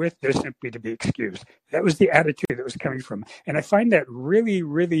argued with. They're simply to be excused. That was the attitude that was coming from, and I find that really,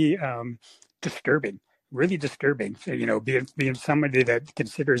 really disturbing. Really disturbing. So, being somebody that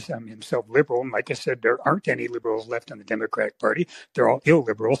considers himself liberal, and like I said, there aren't any liberals left in the Democratic Party. They're all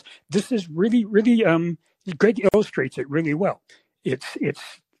illiberals. This is really, really. Greg illustrates it really well. It's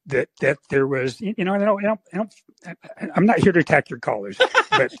that there was, I'm not here to attack your callers,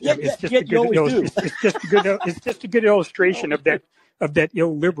 but it's just a good illustration of that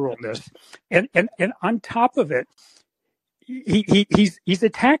illiberalness, and on top of it, he's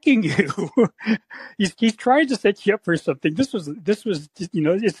attacking you. he's trying to set you up for something. This was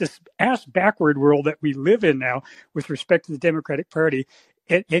it's this ass backward world that we live in now with respect to the Democratic Party,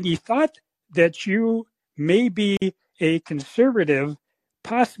 and he thought that you may be a conservative,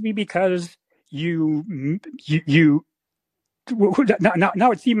 possibly because you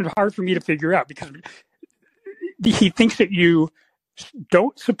now it's even hard for me to figure out, because he thinks that you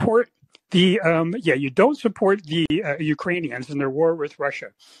don't support the Ukrainians in their war with Russia.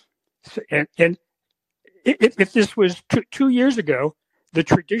 So, and if this was 2 years ago, the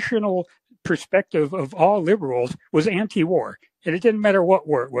traditional perspective of all liberals was anti-war, and it didn't matter what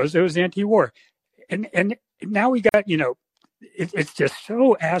war it was anti-war. And now we got, it's just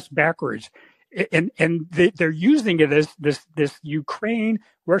so ass backwards, and they're using it as this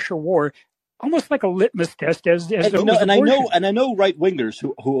Ukraine-Russia war almost like a litmus test as I know right wingers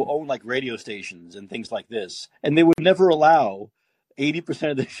who own like radio stations and things like this, and they would never allow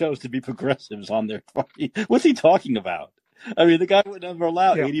 80% of the shows to be progressives on their party. What's he talking about? I mean, the guy would never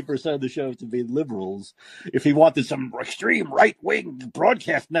allow Yeah. 80% of the show to be liberals if he wanted some extreme right-wing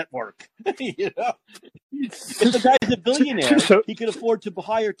broadcast network. You know, if the guy's a billionaire, So, he could afford to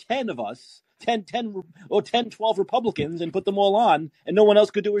hire 10 of us, 12 Republicans, and put them all on, and no one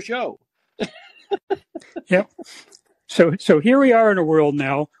else could do a show. yeah. So here we are in a world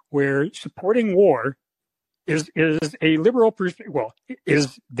now where supporting war is a liberal perspective. Well,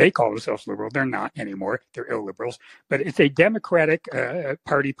 they call themselves liberal? They're not anymore. They're illiberals. But it's a Democratic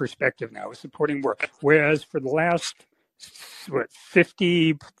Party perspective now, supporting war. Whereas for the last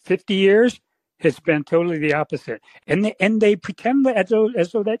 50 years, it's been totally the opposite. And they pretend that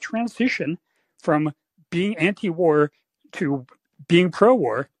as though that transition from being anti-war to being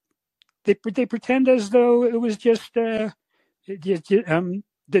pro-war, they pretend as though it was just as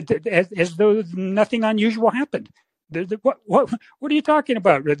though nothing unusual happened. What are you talking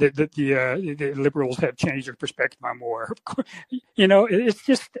about? The liberals have changed their perspective on war. You know, it's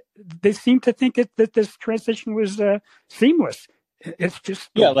just they seem to think that this transition was seamless. It's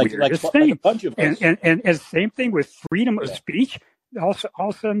just the weirdest like thing. a bunch of us. And same thing with freedom of speech. Also, all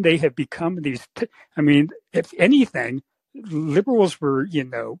of a sudden they have become these. I mean, if anything, liberals were,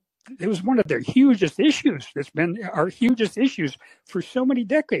 it was one of their hugest issues. It's been our hugest issues for so many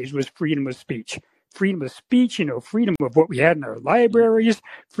decades was freedom of speech. Freedom of speech, freedom of what we had in our libraries,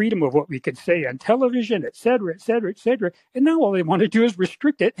 freedom of what we could say on television, et cetera, et cetera, et cetera. And now all they want to do is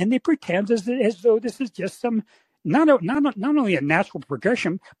restrict it, and they pretend as though this is just some not only a natural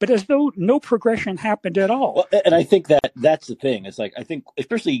progression, but as though no progression happened at all. Well, and I think that's the thing. It's like, I think,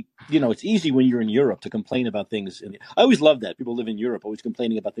 especially, it's easy when you're in Europe to complain about things. I always love that. People live in Europe always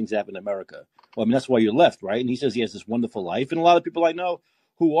complaining about things that happen in America. Well, I mean, that's why you're left, right? And he says he has this wonderful life. And a lot of people I know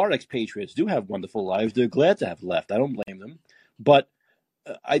who are expatriates do have wonderful lives. They're glad to have left. I don't blame them. But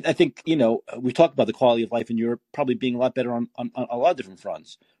I think, we talked about the quality of life in Europe probably being a lot better on a lot of different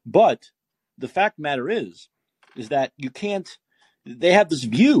fronts. But the fact matter is that you can't, they have this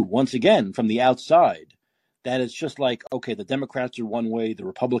view, once again, from the outside, that it's just like, okay, the Democrats are one way, the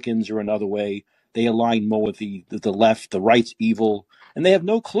Republicans are another way. They align more with the left, the right's evil. And they have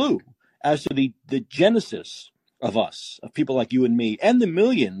no clue as to the genesis of us, of people like you and me, and the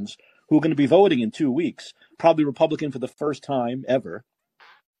millions who are going to be voting in 2 weeks, probably Republican for the first time ever,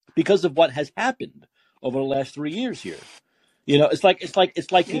 because of what has happened over the last 3 years here. It's like the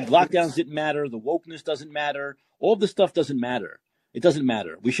lockdowns didn't matter, the wokeness doesn't matter, all this stuff doesn't matter. It doesn't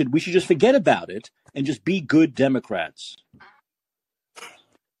matter. We should just forget about it and just be good Democrats.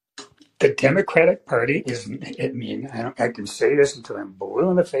 The Democratic Party is, I can say this until I'm blue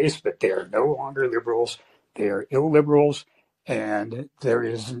in the face, but they are no longer liberals. They are illiberals, and there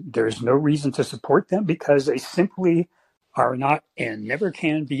is no reason to support them because they simply are not and never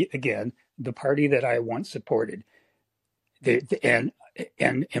can be again the party that I once supported. And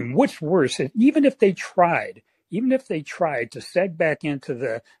what's worse, even if they tried to seg back into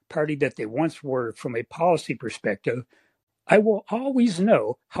the party that they once were from a policy perspective, I will always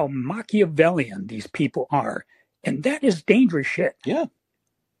know how Machiavellian these people are. And that is dangerous shit. Yeah.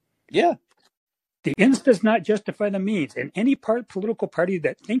 Yeah. The ends does not justify the means. And any political party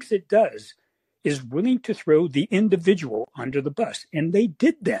that thinks it does is willing to throw the individual under the bus. And they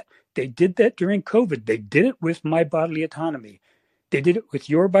did that. They did that during COVID. They did it with my bodily autonomy. They did it with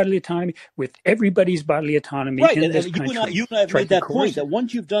your bodily autonomy, with everybody's bodily autonomy in this country. You and I have made that point that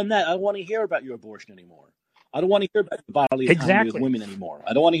once you've done that, I don't want to hear about your abortion anymore. I don't want to hear about the bodily autonomy of women anymore.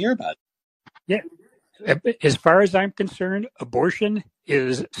 I don't want to hear about it. Yeah. As far as I'm concerned, abortion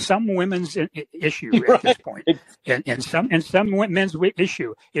is some women's issue at this point, and some men's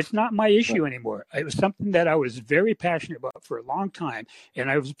issue. It's not my issue anymore. It was something that I was very passionate about for a long time, and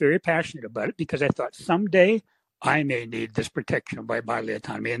I was very passionate about it because I thought someday I may need this protection of my bodily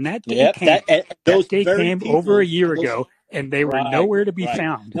autonomy, and that day came. That day came over a year ago, and they were nowhere to be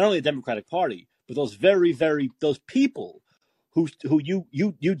found. Not only the Democratic Party, but those those people who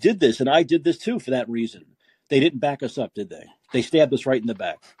you did this, and I did this too for that reason. They didn't back us up, did they? They stabbed us right in the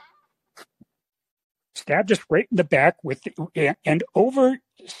back. Stabbed us right in the back and over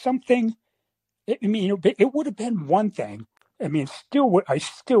something. I mean, it would have been one thing. I mean, I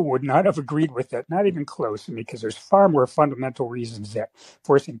still would not have agreed with that, not even close, because there's far more fundamental reasons that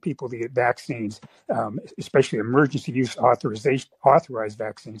forcing people to get vaccines, especially emergency use authorized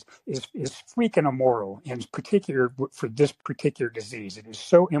vaccines, is freaking immoral, in particular for this particular disease. It is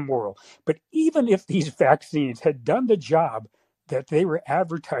so immoral. But even if these vaccines had done the job that they were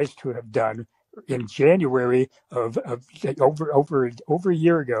advertised to have done in January of over a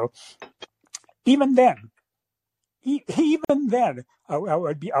year ago, even then, I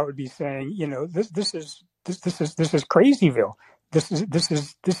would be saying, this this is crazyville. This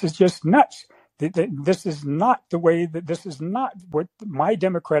is just nuts. This is not the way that this is not what my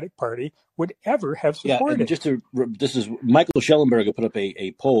Democratic Party would ever have supported. Yeah, and this is Michael Schellenberger put up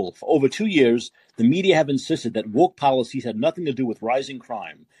a poll. For over 2 years, the media have insisted that woke policies had nothing to do with rising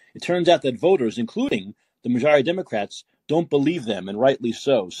crime. It turns out that voters, including the majority of Democrats, don't believe them, and rightly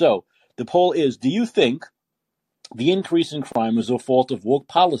so. So the poll is: do you think the increase in crime is a fault of woke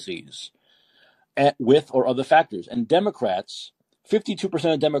policies, with or other factors? And Democrats,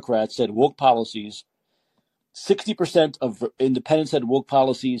 52% of Democrats said woke policies. 60% of independents said woke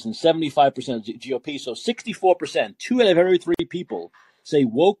policies, and 75% of GOP. So 64%, 2 out of every 3 people, say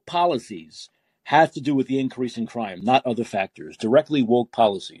woke policies have to do with the increase in crime, not other factors. Directly woke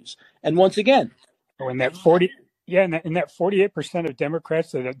policies. And once again, in that 48% of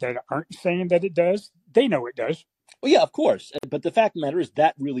Democrats that aren't saying that it does, they know it does. Well, yeah, of course. But the fact of the matter is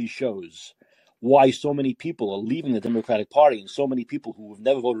that really shows why so many people are leaving the Democratic Party, and so many people who have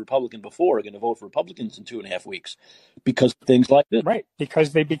never voted Republican before are going to vote for Republicans in 2.5 weeks because of things like this. Right,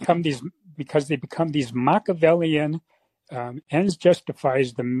 because they become these Machiavellian ends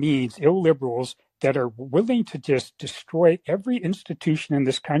justifies the means illiberals that are willing to just destroy every institution in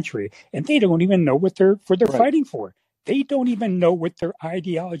this country, and they don't even know what they're Right. fighting for. They don't even know what their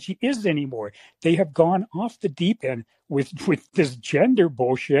ideology is anymore. They have gone off the deep end with this gender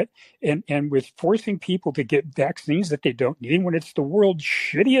bullshit and with forcing people to get vaccines that they don't need when it's the world's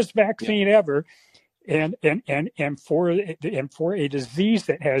shittiest vaccine ever. And for a disease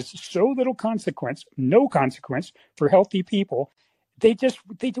that has so little consequence, no consequence for healthy people, they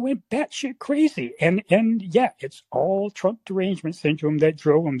went batshit crazy. And yeah, it's all Trump derangement syndrome that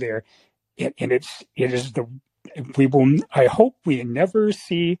drove them there. And I hope we never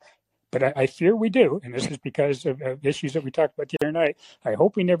see, but I fear we do, and this is because of issues that we talked about the other night. I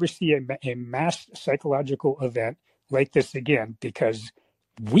hope we never see a mass psychological event like this again, because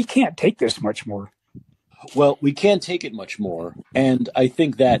we can't take this much more. Well, we can't take it much more. And I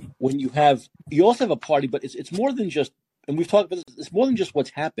think that when you also have a party, but it's more than just, and we've talked about this, it's more than just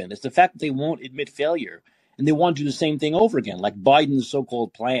what's happened. It's the fact that they won't admit failure, and they want to do the same thing over again, like Biden's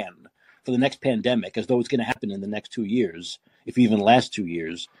so-called plan for the next pandemic, as though it's going to happen in the next 2 years, if even last 2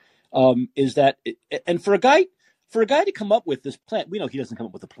 years. Is that, and for a guy to come up with this plan, we know he doesn't come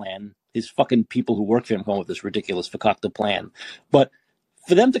up with a plan. His fucking people who work for him come up with this ridiculous fakakta plan. But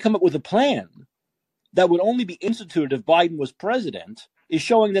for them to come up with a plan that would only be instituted if Biden was president is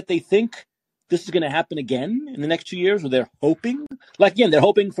showing that they think this is going to happen again in the next 2 years, or they're hoping. Like, again, they're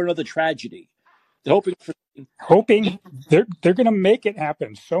hoping for another tragedy. They're hoping they're going to make it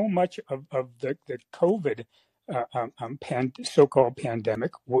happen. So much of the COVID so-called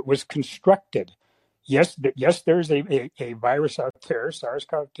pandemic was constructed. Yes, there's a virus out there,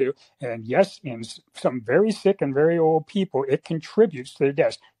 SARS-CoV-2, and yes, in some very sick and very old people, it contributes to their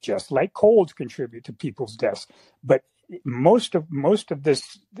deaths, just like colds contribute to people's deaths. But most of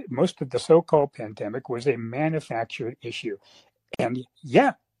the so-called pandemic was a manufactured issue, and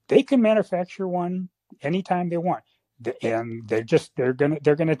yeah, they can manufacture one anytime they want, and they're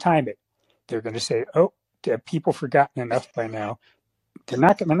gonna time it. They're gonna say, oh, have people forgotten enough by now? They're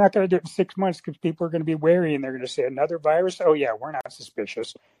not going to do it in 6 months because people are going to be wary, and they're going to say another virus. Oh yeah, we're not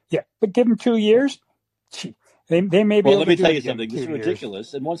suspicious. Yeah, but give them 2 years. They may be. Well, able let me to tell do you it something. This is in 2 years.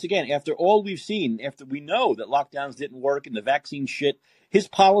 ridiculous. And once again, after all we've seen, after we know that lockdowns didn't work and the vaccine shit, his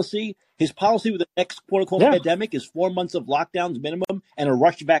policy with the next quote unquote pandemic is 4 months of lockdowns minimum and a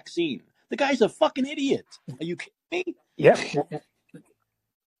rush vaccine. The guy's a fucking idiot. Are you kidding me? Yeah.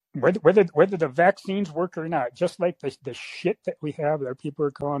 Whether the vaccines work or not, just like the shit that we have that people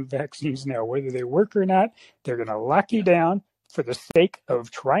are calling vaccines now, whether they work or not, they're going to lock you down for the sake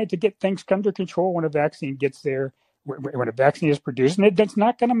of trying to get things under control when a vaccine gets there, when a vaccine is produced. And it's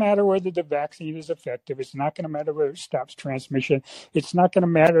not going to matter whether the vaccine is effective. It's not going to matter whether it stops transmission. It's not going to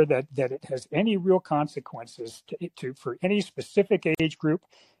matter that it has any real consequences for any specific age group.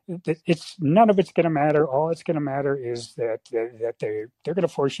 It's none of it's going to matter. All it's going to matter is that they're going to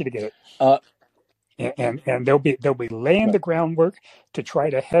force you to get it, and they'll be laying the groundwork to try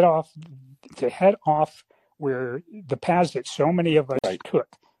to head off where the paths that so many of us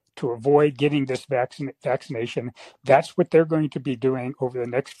took to avoid getting this vaccination. That's what they're going to be doing over the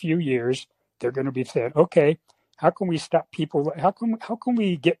next few years. They're going to be saying, okay, how can we stop people? How can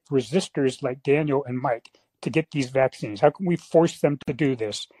we get resistors like Daniel and Mike to get these vaccines? How can we force them to do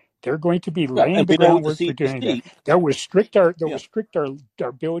this? They're going to be laying the groundwork for doing that. They'll restrict our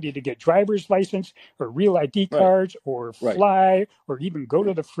ability to get driver's license or real ID cards or fly or even go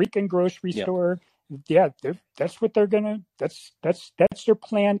to the freaking grocery store. that's what they're gonna. That's their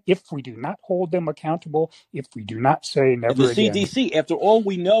plan. If we do not hold them accountable, if we do not say And the never again. CDC, after all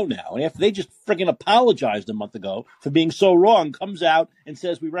we know now, and after they just freaking apologized a month ago for being so wrong, comes out and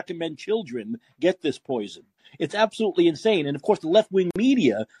says we recommend children get this poison. It's absolutely insane. And of course, the left-wing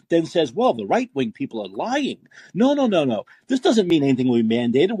media then says, well, the right-wing people are lying. No. This doesn't mean anything will be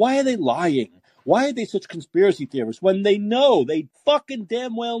mandated. Why are they lying? Why are they such conspiracy theorists when they know, they fucking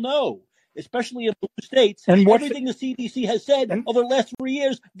damn well know, especially in blue states, And everything the CDC has said over the last 3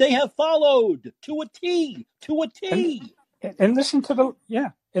 years, they have followed to a T. And listen to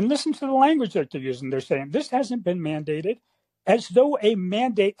the language that they're using. They're saying this hasn't been mandated, as though a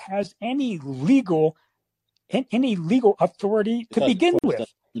mandate has any legal authority to begin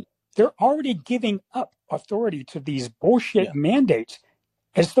with. They're already giving up authority to these bullshit mandates,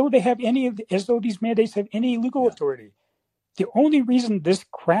 as though these mandates have any legal authority. The only reason this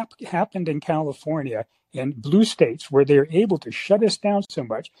crap happened in California and blue states, where they're able to shut us down so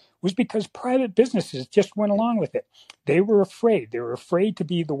much, was because private businesses just went along with it. They were afraid. They were afraid to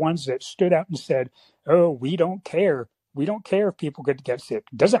be the ones that stood out and said, oh, we don't care. We don't care if people could get sick.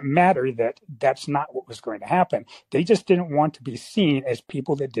 It doesn't matter that that's not what was going to happen. They just didn't want to be seen as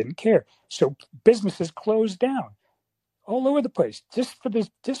people that didn't care. So businesses closed down all over the place, just for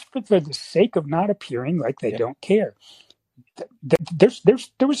the sake of not appearing like they don't care.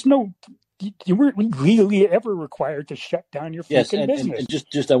 There was no, you weren't legally ever required to shut down your freaking business. And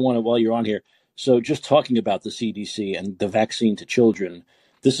just I want to, while you're on here, so just talking about the CDC and the vaccine to children,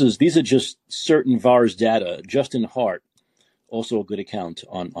 these are just certain VAERS data. Justin Hart, also a good account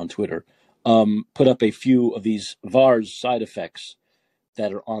on Twitter, put up a few of these VAERS side effects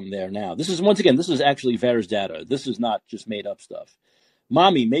that are on there now. This is actually VAERS data. This is not just made up stuff.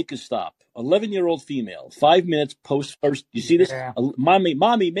 Mommy, make a stop. 11-year-old female, 5 minutes post first. You see this? Yeah.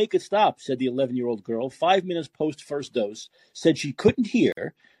 Mommy, make it stop, said the 11-year-old girl. 5 minutes post first dose. Said she couldn't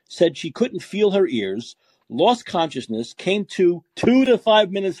hear. Said she couldn't feel her ears. Lost consciousness. Came to 2 to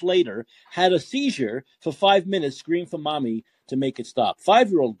 5 minutes later. Had a seizure for 5 minutes. Screamed for mommy to make it stop.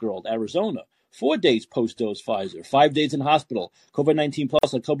 5-year-old girl, Arizona. 4 days post-dose Pfizer. 5 days in hospital. COVID-19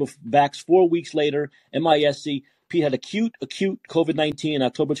 plus October vax. 4 weeks later. MISC. Pete had acute COVID-19 in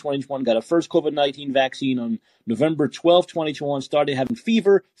October 2021, got a first COVID-19 vaccine on November 12, 2021, started having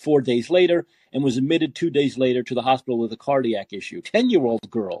fever 4 days later, and was admitted 2 days later to the hospital with a cardiac issue. 10-year-old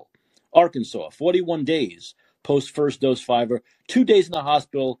girl, Arkansas, 41 days post first dose Pfizer, 2 days in the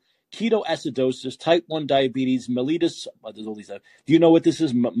hospital, ketoacidosis, type 1 diabetes, mellitus. There's all these. Do you know what this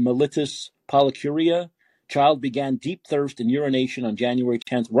is? Mellitus polyuria. Child began deep thirst and urination on January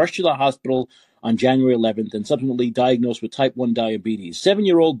 10th, rushed to the hospital on January 11th, and subsequently diagnosed with type 1 diabetes.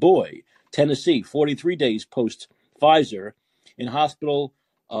 7-year-old boy, Tennessee, 43 days post-Pfizer, in hospital,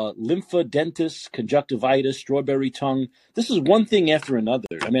 lymphadentis, conjunctivitis, strawberry tongue. This is one thing after another.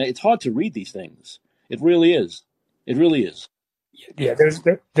 I mean, it's hard to read these things. It really is. It really is. Yeah,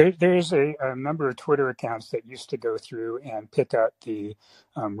 there's a number of Twitter accounts that used to go through and pick out the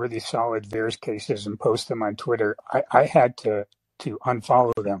really solid VAERS cases and post them on Twitter. I had to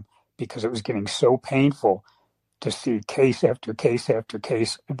unfollow them because it was getting so painful to see case after case after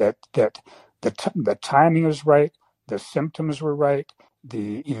case that the timing was right, the symptoms were right.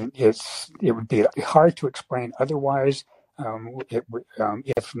 It would be hard to explain otherwise.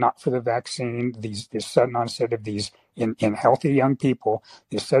 If not for the vaccine, this sudden onset of these in healthy young people,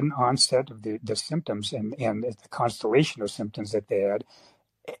 the sudden onset of the symptoms and the constellation of symptoms that they had,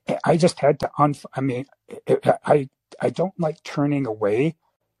 I just had to I don't like turning away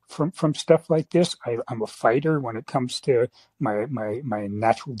from stuff like this. I'm a fighter when it comes to my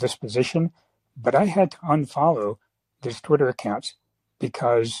natural disposition, but I had to unfollow these Twitter accounts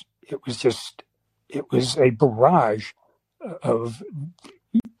because it was a barrage of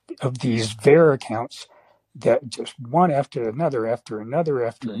these VAERS accounts that just one after another,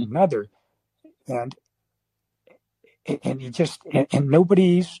 and you just and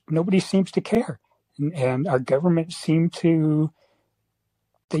nobody seems to care, and our government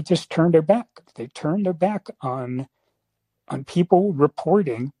they just turned their back. They turned their back on people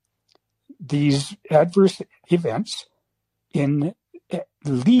reporting these adverse events in a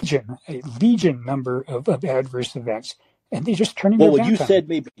legion number of adverse events. And they're just turning their back on it. What you said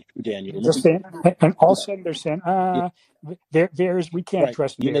may be true, Daniel. And all of a sudden they're saying, VAERS, we can't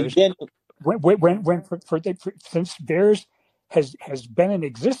trust VAERS. Since VAERS has been in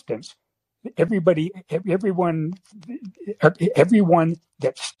existence, everyone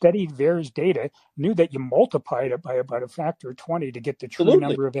that studied VAERS data knew that you multiplied it by about a factor of 20 to get the true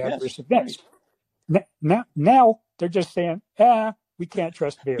number of adverse events. Right. Now they're just saying, we can't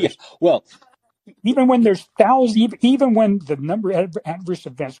trust VAERS. Yeah. Well, even when there's thousands, even when the number of adverse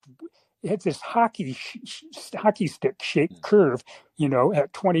events, it's this hockey stick shaped curve.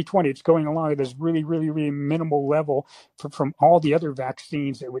 At 2020, it's going along at this really, really, really minimal level from all the other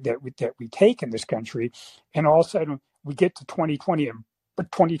vaccines that we take in this country, and all of a sudden we get to 2020 and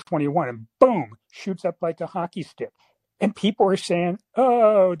 2021, and boom, shoots up like a hockey stick. And people are saying,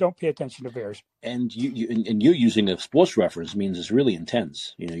 "Oh, don't pay attention to VAERS." And you using a sports reference means it's really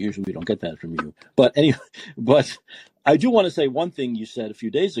intense. Usually we don't get that from you. But anyway, but I do want to say one thing you said a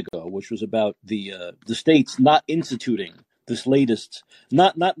few days ago, which was about the states not instituting this latest,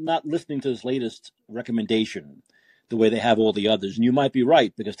 not listening to this latest recommendation the way they have all the others. And you might be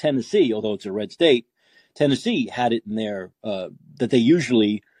right, because Tennessee, although it's a red state, Tennessee had it in there that they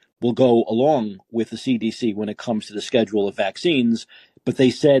usually will go along with the CDC when it comes to the schedule of vaccines. But they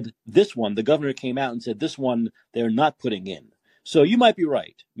said this one, the governor came out and said this one they're not putting in. So you might be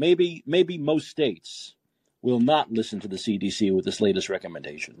right. Maybe most states will not listen to the CDC with this latest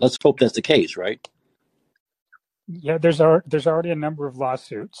recommendation. Let's hope that's the case, right? Yeah, there's already a number of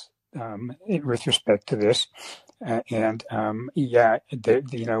lawsuits with respect to this, and I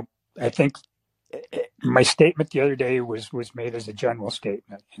think my statement the other day was made as a general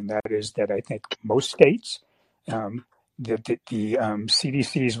statement, and that is that I think most states, that the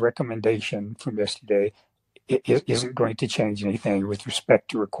CDC's recommendation from yesterday isn't going to change anything with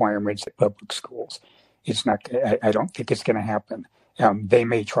respect to requirements at public schools. It's not. I don't think it's going to happen. They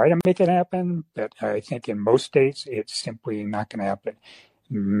may try to make it happen, but I think in most states it's simply not going to happen.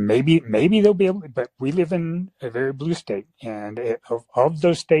 Maybe they'll be able, but we live in a very blue state, and of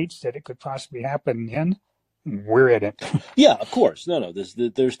those states that it could possibly happen in, we're in it. Yeah, of course. No.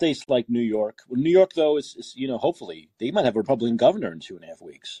 There's states like New York. New York, though, is hopefully they might have a Republican governor in 2.5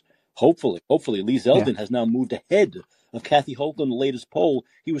 weeks. Hopefully, Lee Zeldin has now moved ahead of Kathy Hochul in the latest poll.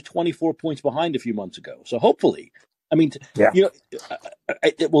 He was 24 points behind a few months ago. So hopefully, I mean,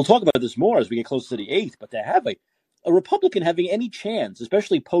 we'll talk about this more as we get closer to the 8th. But to have a Republican having any chance,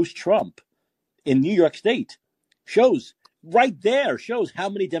 especially post-Trump, in New York State, shows how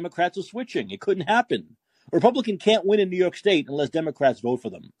many Democrats are switching. It couldn't happen. A Republican can't win in New York State unless Democrats vote for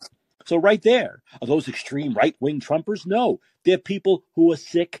them. So right there, are those extreme right-wing Trumpers? No, they're people who are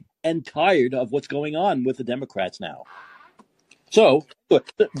sick and tired of what's going on with the Democrats now. So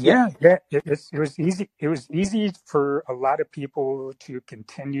it was easy. It was easy for a lot of people to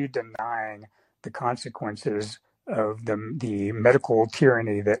continue denying the consequences of the medical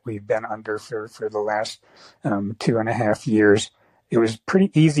tyranny that we've been under for the last 2.5 years. It was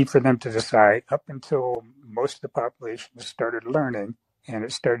pretty easy for them to decide up until most of the population started learning and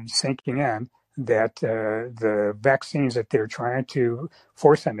it started sinking in that the vaccines that they're trying to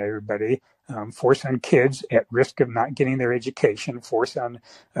force on everybody, force on kids at risk of not getting their education, force on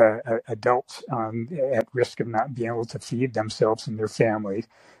adults at risk of not being able to feed themselves and their families.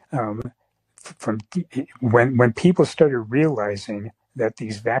 When people started realizing that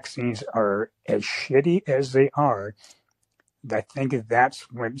these vaccines are as shitty as they are, I think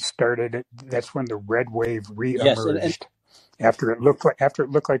that's when the red wave reemerged. Yes, after it looked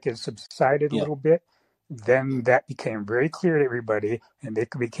like it subsided a little bit, then that became very clear to everybody, and it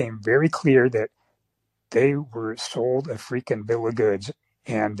became very clear that they were sold a freaking bill of goods,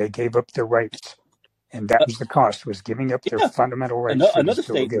 and they gave up their rights, and that was the cost, was giving up their fundamental rights. Another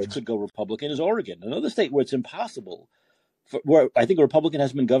state which could go Republican is Oregon. Another state where it's impossible. Where I think a Republican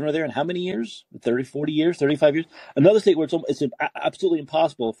has been governor there in how many years? 30, 40 years, 35 years? Another state where it's absolutely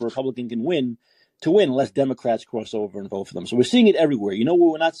impossible for a Republican to win unless Democrats cross over and vote for them. So we're seeing it everywhere. You know where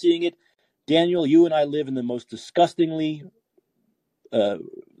we're not seeing it? Daniel, you and I live in the most disgustingly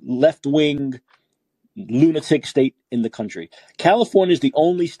left-wing, lunatic state in the country. California is the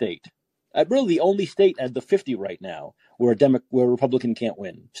only state, really the only state at the 50 right now where a Republican can't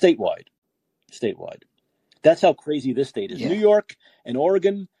win. Statewide. That's how crazy this state is. Yeah. New York and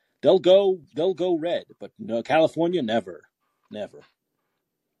Oregon, they'll go red, but no, California, never.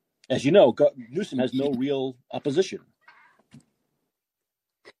 As you know, Newsom has no real opposition.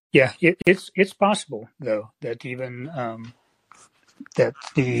 Yeah, it's possible though that even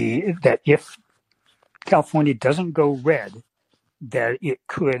that if California doesn't go red, that it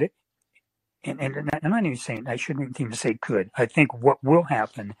could, and I'm not even saying, I shouldn't even say could. I think what will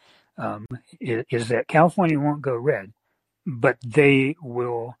happen is that California won't go red, but they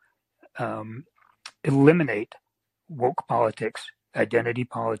will eliminate woke politics, identity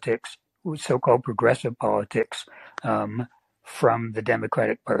politics, so-called progressive politics from the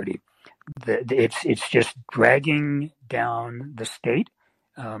Democratic Party. It's just dragging down the state.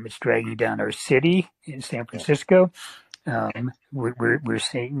 It's dragging down our city in San Francisco. We're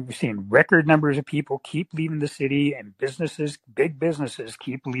seeing record numbers of people keep leaving the city, and big businesses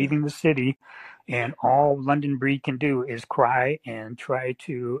keep leaving the city, and all London Breed can do is cry and try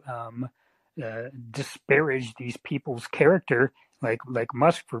to disparage these people's character, like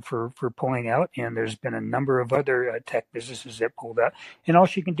Musk for pulling out. And there's been a number of other tech businesses that pulled out, and all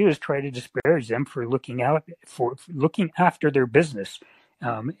she can do is try to disparage them for looking after their business,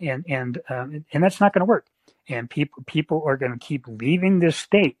 and that's not going to work. And people are going to keep leaving this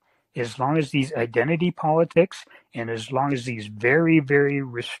state as long as these identity politics and as long as these very, very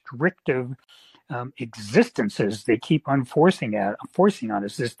restrictive existences they keep forcing on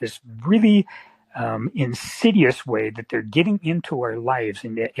us. This really insidious way that they're getting into our lives,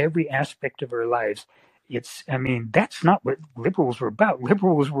 into every aspect of our lives. That's not what liberals were about.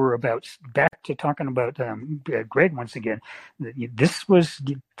 Liberals were about, back to talking about Greg once again. This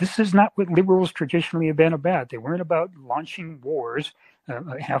is not what liberals traditionally have been about. They weren't about launching wars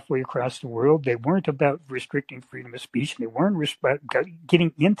halfway across the world. They weren't about restricting freedom of speech. They weren't about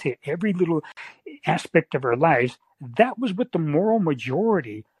getting into every little aspect of our lives. That was what the moral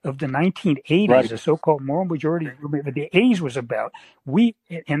majority of the 1980s, Right. the so-called moral majority movement of the 80s was about. We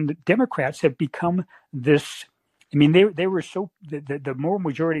and the Democrats have become this. They were so, the moral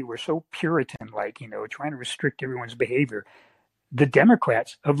majority were so Puritan, trying to restrict everyone's behavior. The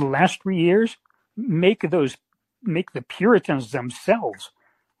Democrats of the last 3 years make the Puritans themselves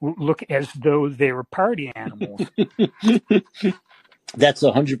look as though they were party animals. That's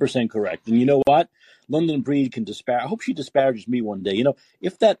 100% correct. And you know what? London Breed can disparage. I hope she disparages me one day.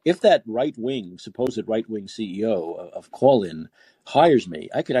 If that supposed right wing CEO of Call-In hires me,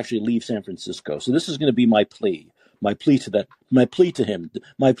 I could actually leave San Francisco. So this is going to be my plea to him,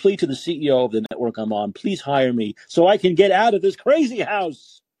 my plea to the CEO of the network I'm on. Please hire me so I can get out of this crazy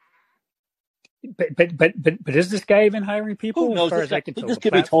house. But is this guy even hiring people? Who knows? As far as I can tell, this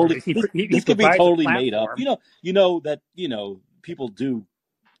could be totally made up. People do.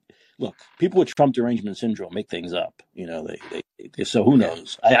 Look, people with Trump derangement syndrome make things up. So who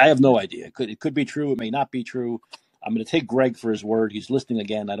knows? I have no idea. It could be true. It may not be true. I'm going to take Greg for his word. He's listening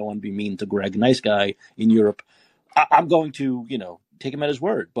again. I don't want to be mean to Greg. Nice guy in Europe. I'm going to, take him at his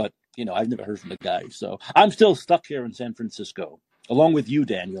word. But, I've never heard from the guy. So I'm still stuck here in San Francisco, along with you,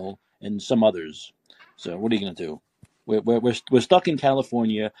 Daniel, and some others. So what are you going to do? We're stuck in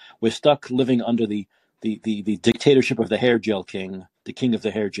California. We're stuck living under the dictatorship of the hair gel king, the king of the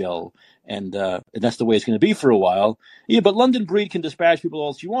hair gel, and that's the way it's going to be for a while. Yeah, but London Breed can disparage people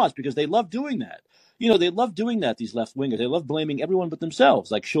all she wants because they love doing that. They love doing that, these left-wingers. They love blaming everyone but themselves.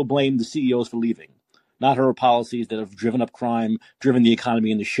 Like, she'll blame the CEOs for leaving, not her policies that have driven up crime, driven the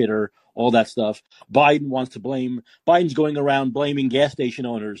economy in the shitter, all that stuff. Biden's going around blaming gas station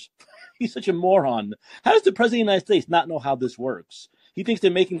owners. He's such a moron. How does the president of the United States not know how this works? He thinks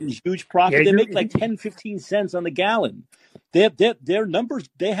they're making these huge profits. Yeah, they make like 10, 15 cents on the gallon. Their numbers,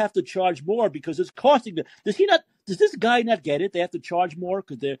 they have to charge more because it's costing them. Does this guy not get it? They have to charge more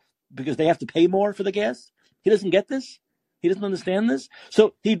because they have to pay more for the gas? He doesn't get this? He doesn't understand this?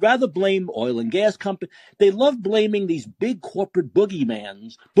 So he'd rather blame oil and gas companies. They love blaming these big corporate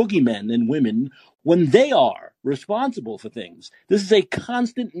boogeymen and women when they are responsible for things. This is a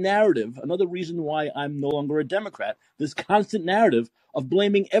constant narrative. Another reason why I'm no longer a Democrat. This constant narrative of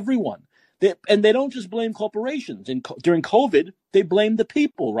blaming everyone. And they don't just blame corporations. During COVID, they blame the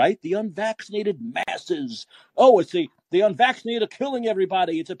people, right? The unvaccinated masses. Oh, it's the unvaccinated are killing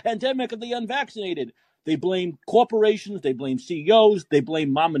everybody. It's a pandemic of the unvaccinated. They blame corporations. They blame CEOs. They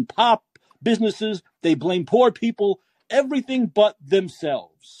blame mom and pop businesses. They blame poor people. Everything but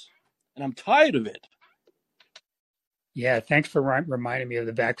themselves. And I'm tired of it. Yeah, thanks for reminding me of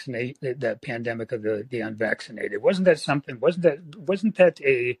the pandemic of the unvaccinated. Wasn't that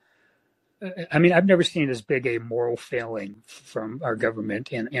a? I've never seen as big a moral failing from our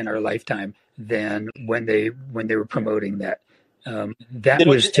government in our lifetime than when they were promoting that.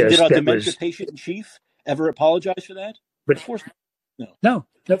 Did our dementia patient in chief ever apologize for that? But of course not. No,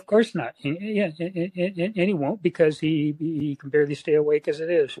 of course not. And he won't, because he can barely stay awake as it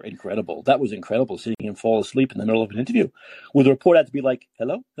is. Incredible. That was incredible, seeing him fall asleep in the middle of an interview with a report had to be like,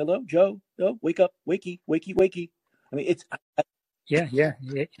 hello, Joe, wake up, wakey. I mean, it's... Yeah.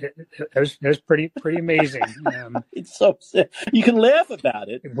 That was pretty amazing. It's so sad. You can laugh about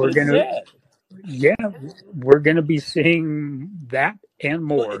it. We're gonna be seeing that and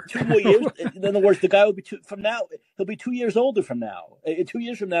more. 2 more years. In other words, the guy will be he'll be 2 years older from now. 2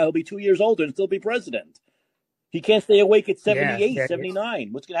 years from now, he'll be 2 years older and still be president. He can't stay awake at 78,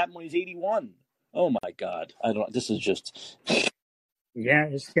 79. What's going to happen when he's 81? Oh my God. This is just... Yeah,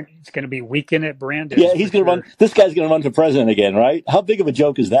 it's gonna be weekend at Yeah, Brandon's he's for going to run. sure. This guy's going to run for president again, right? How big of a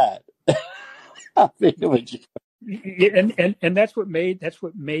joke is that? How big of a joke? Yeah, and that's what made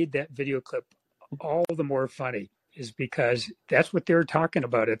that video clip all the more funny is because that's what they're talking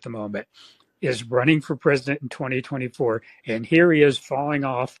about at the moment is running for president in 2024, and here he is falling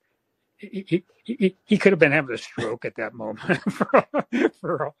off. He could have been having a stroke at that moment. It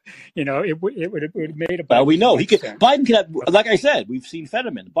would have made Well, about we as know he much could. sense. Biden can have, like I said, we've seen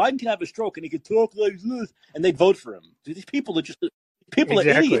Fetterman. Biden can have a stroke and he could talk like this, and they'd vote for him. These people are Exactly.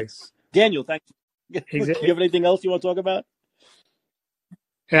 idiots. Daniel, thanks. Do you have anything else you want to talk about?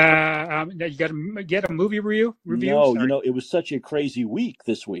 Now you got to get a movie review. No, Sorry. it was such a crazy week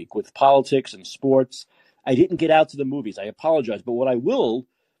this week with politics and sports. I didn't get out to the movies. I apologize, but what I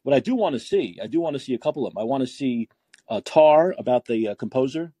do want to see, I do want to see a couple of them. I want to see Tar about the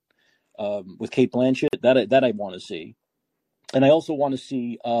composer with Kate Blanchett. That I want to see, and I also want to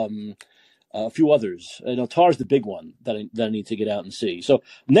see a few others. I know Tar's the big one that I need to get out and see. So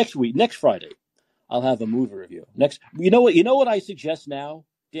next Friday, I'll have a movie review. You know what I suggest now,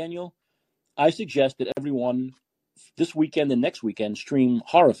 Daniel? I suggest that everyone this weekend and next weekend stream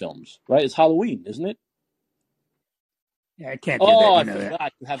horror films. Right? It's Halloween, isn't it? Yeah, I can't do that. Oh, I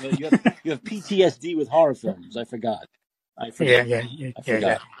That. forgot. You have PTSD with horror films. I forgot.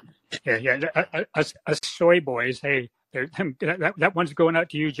 Yeah. Soy boys. Hey, that one's going out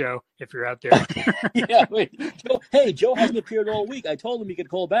to you, Joe, if you're out there. Yeah. Wait. Joe hasn't appeared all week. I told him he could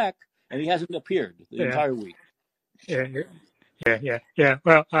call back, and he hasn't appeared the entire week. Yeah.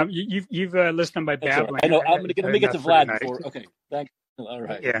 Well, you've listened to my babbling. Right. I know. Let me get to Vlad before. Okay. Thanks. All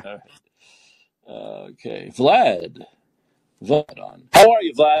right. Yeah. All right. Okay. Vlad on. How are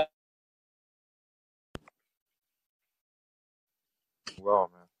you, Vlad? Well,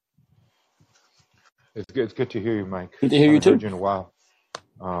 man, it's good. It's good to hear you, Mike. Good to hear you too. Heard you in a while.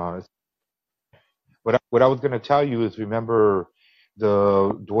 What I was going to tell you is remember the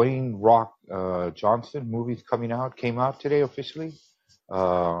Dwayne Rock Johnson movies came out today officially.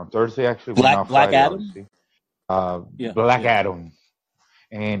 Thursday actually. Black Friday, Adam. Black Adam.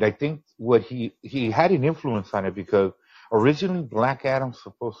 And I think what he had an influence on it because originally Black Adam's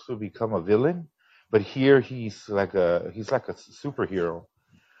supposed to become a villain, but here he's like a superhero,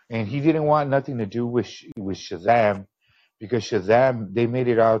 and he didn't want nothing to do with Shazam because Shazam they made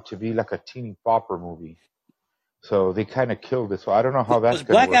it out to be like a teeny bopper movie, so they kind of killed it. So I don't know how that's going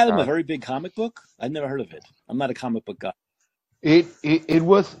to work. Was Black Adam out. a very big comic book? I've never heard of it. I'm not a comic book guy. It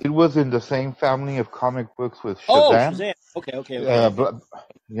was in the same family of comic books with Shazam. Oh, Shazam. Okay.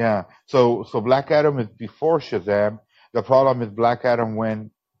 Yeah. So Black Adam is before Shazam. The problem is Black Adam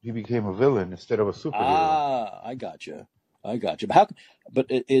when he became a villain instead of a superhero. Ah, I gotcha. But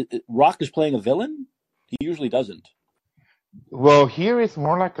Rock is playing a villain? He usually doesn't. Well, here it's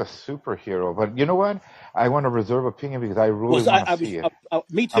more like a superhero. But you know what? I want to reserve opinion because I really want to see it.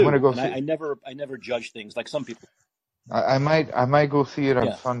 Me too. I'm gonna go see it. I never judge things like some people. I might go see it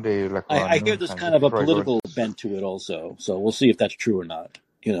on Sunday. Like I hear there's kind of a political bent to it also, so we'll see if that's true or not.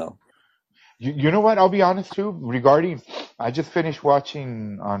 You know what? I'll be honest too. Regarding, I just finished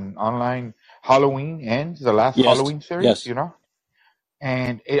watching online Halloween Ends, the last Halloween series. Yes.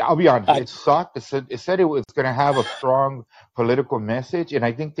 And I'll be honest, it sucked. It said it was going to have a strong political message, and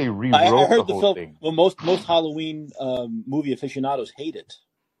I think they rewrote I heard the whole thing. Well, most Halloween movie aficionados hate it.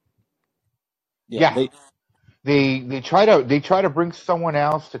 Yeah. They try to bring someone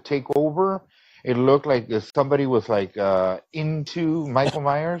else to take over. It looked like somebody was like into Michael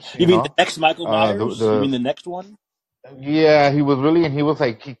Myers. You mean the next Michael Myers? You mean the next one? Yeah, he was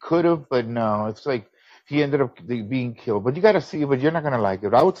like he could have, but no. It's like he ended up being killed. But you got to see it, but you're not gonna like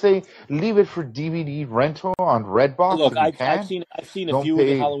it. I would say leave it for DVD rental on Redbox. Look, I've seen a few of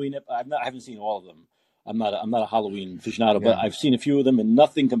the Halloween. I haven't seen all of them. I'm not a Halloween aficionado, but I've seen a few of them, and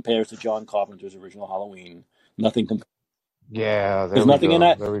nothing compares to John Carpenter's original Halloween. Nothing. There's nothing in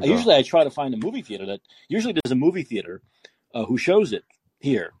that. Usually, I try to find a movie theater usually there's a movie theater who shows it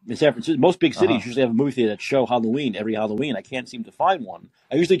here in San Francisco. Most big cities usually have a movie theater that show Halloween every Halloween. I can't seem to find one.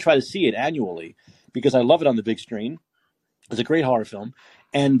 I usually try to see it annually because I love it on the big screen. It's a great horror film.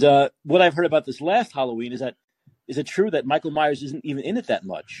 And what I've heard about this last Halloween is it true that Michael Myers isn't even in it that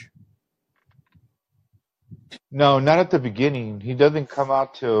much? No, not at the beginning. He doesn't come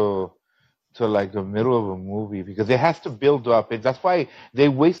out to like the middle of a movie because it has to build up. That's why they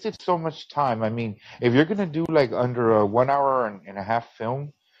wasted so much time. I mean, if you're gonna do like under a 1 hour and a half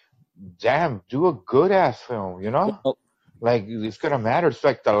film, damn, do a good ass film, Like it's gonna matter. It's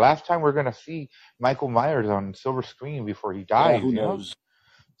like the last time we're gonna see Michael Myers on silver screen before he dies. Who knows?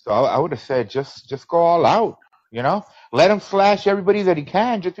 So I would have said just go all out. You know, let him slash everybody that he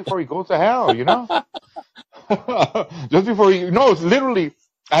can just before he goes to hell. You know, just before he. No, it's literally.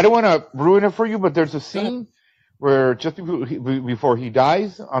 I don't want to ruin it for you, but there's a scene where just before he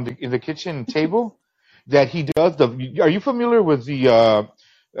dies in the kitchen table, that he does the. Are you familiar with the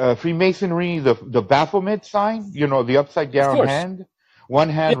Freemasonry, the Baphomet sign? You know, the upside Of down course. hand, one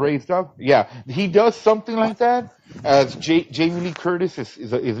hand Yeah. raised up. Yeah, he does something like that as Jamie Lee Curtis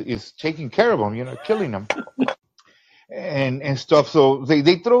is taking care of him. You know, killing him. And stuff. So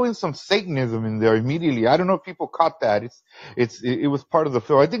they throw in some Satanism in there immediately. I don't know if people caught that. It was part of the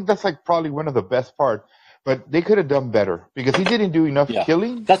film. I think that's like probably one of the best part. But they could have done better because he didn't do enough Yeah.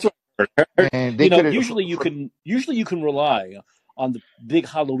 killing. That's what I heard. And they could have. Usually you can rely on the big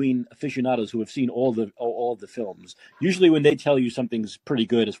Halloween aficionados who have seen all of the films. Usually when they tell you something's pretty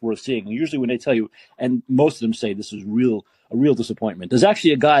good, it's worth seeing. And usually when they tell you, and most of them say this is a real disappointment. There's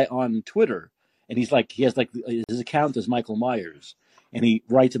actually a guy on Twitter, and he has his account is Michael Myers, and he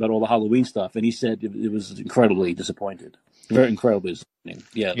writes about all the Halloween stuff, and he said it was incredibly disappointed, very incredibly disappointing.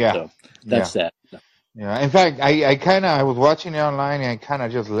 Yeah. So that's that. Yeah. In fact, I was watching it online and I kind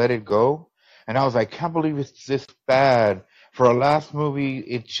of just let it go, and I was like, can't believe it's this bad. For a last movie,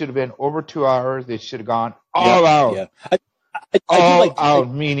 it should have been over 2 hours. It should have gone all out. Yeah. All out,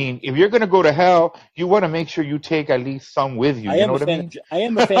 meaning if you're going to go to hell, you want to make sure you take at least some with you. You know what I mean? I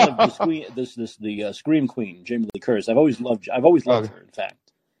am a fan of the Scream Queen, Jamie Lee Curtis. I've always loved her. In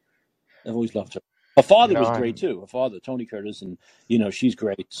fact, I've always loved her. Her father was great too. Her father, Tony Curtis, and she's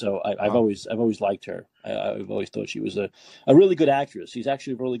great. So I've always liked her. I've always thought she was a really good actress. She's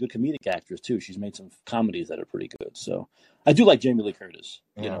actually a really good comedic actress too. She's made some comedies that are pretty good. So I do like Jamie Lee Curtis.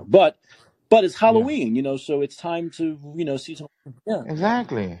 But it's Halloween, so it's time to see some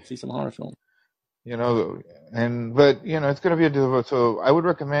see some horror film. But it's going to be so I would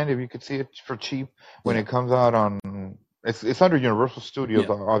recommend if you could see it for cheap when it comes out on. It's under Universal Studios,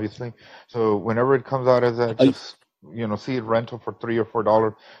 obviously. So whenever it comes out as just see it rental for $3 or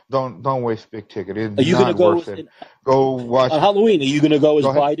 $4. Don't waste big ticket. It's are you not worth it. Go watch on Halloween. Are you going to go as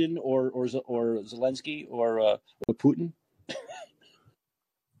Biden or Zelensky or Putin?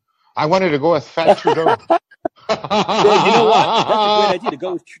 I wanted to go as Fat Trudeau. Yeah, you know what? That's a great idea to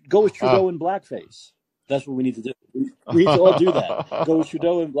go with Trudeau in blackface. That's what we need to do. We need to all do that. Go with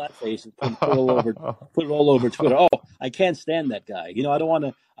Trudeau in blackface and put it all over Twitter. Oh, I can't stand that guy. I don't want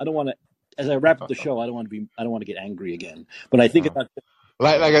to. As I wrap up the show, I don't want to get angry again. But I think about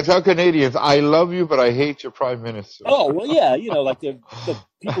like I tell Canadians, I love you, but I hate your prime minister. Oh well, yeah, like the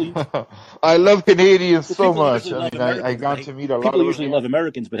people. I love Canadians so much. I mean, I got to meet a lot of people usually love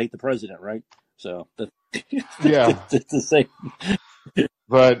Americans, but hate the president, right? So yeah, it's the same.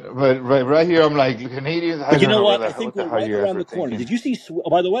 But right here, I'm like Canadians. But you know what? I think we're right around the corner. Did you see?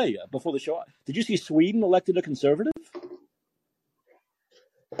 By the way, before the show, did you see Sweden elected a conservative?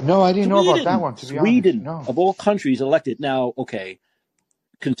 No, I didn't know about that one. Sweden, of all countries, elected now. Okay,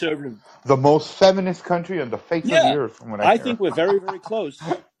 conservative. The most feminist country on the face of the earth. From what I think we're very, very close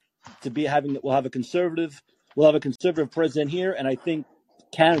to having. We'll have a conservative president here, and I think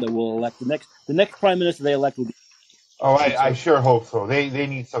Canada will elect the next prime minister they elect will be. Oh, I sure hope so. They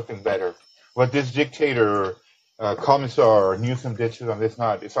need something better. What this dictator, Commissar Newsom ditches on this,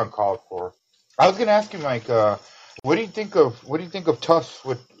 it's uncalled for. I was going to ask you, Mike, what do you think of Tuss?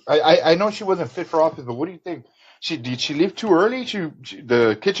 I know she wasn't fit for office, but what do you think? Did she leave too early?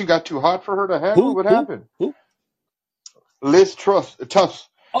 The kitchen got too hot for her to handle. What happened? Who? Liz Truss.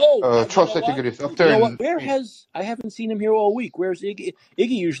 Oh, Truss, I think it is up there. I haven't seen him here all week. Where's Iggy? Iggy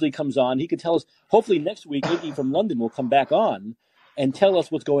usually comes on. He could tell us. Hopefully next week, Iggy from London will come back on and tell us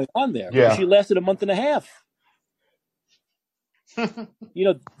what's going on there. Yeah. She lasted a month and a half. What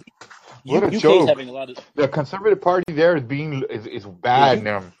a joke. Having a lot of the Conservative Party there is bad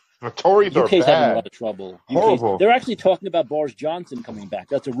now. The Tories are bad. UK's having a lot of trouble. Horrible. They're actually talking about Boris Johnson coming back.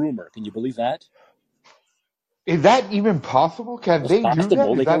 That's a rumor. Can you believe that? Is that even possible? Can they do that?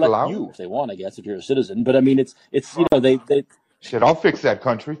 They can elect you if they want, I guess, if you're a citizen. But I mean, it's they. Shit, I'll fix that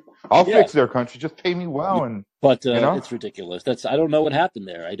country. I'll fix their country. Just pay me well, and it's ridiculous. I don't know what happened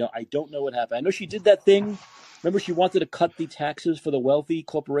there. I don't know what happened. I know she did that thing. Remember, she wanted to cut the taxes for the wealthy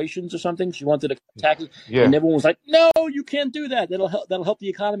corporations or something. She wanted to cut taxes, and everyone was like, "No, you can't do that. That'll help the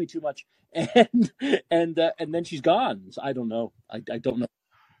economy too much." And then she's gone. So I don't know. I don't know.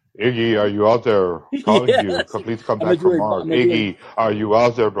 Iggy, are you out there? Calling you. Please come back from Mars. Iggy, are you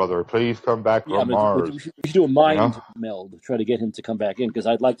out there, brother? Please come back from Mars. We should do a mind meld. Try to get him to come back in because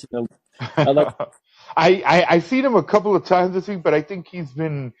I'd like to know. I've seen him a couple of times this week, but I think he's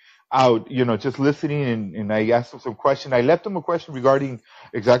been out, just listening, and I asked him some question. I left him a question regarding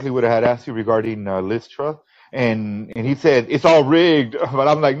exactly what I had asked you regarding Liz Truss, And he said it's all rigged, but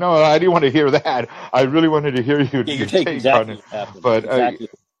I'm like, no, I didn't want to hear that. I really wanted to hear your Yeah, your take take on exactly it. what happened. But Exactly.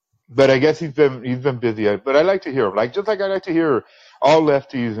 but I guess he's been busy. But I like to hear him, like just like I like to hear all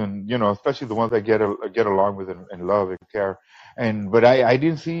lefties, and especially the ones I get along with and love and care. But I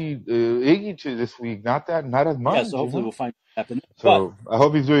didn't see Iggy this week. Not as Yeah, much, so hopefully we'll find what happened. But So I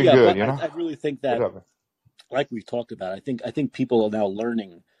hope he's doing yeah, good. but I really think Good that, job, man. like we've talked about, I think people are now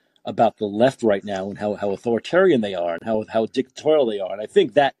learning about the left right now and how authoritarian they are and how dictatorial they are. And I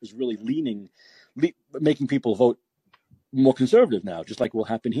think that is really making people vote more conservative now, just like will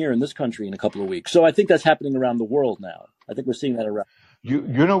happen here in this country in a couple of weeks. So I think that's happening around the world now. I think we're seeing that around. You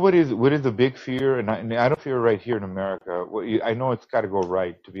know what is a big fear, and I don't fear right here in America. I know it's got to go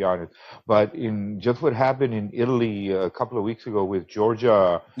right, to be honest. But in just what happened in Italy a couple of weeks ago with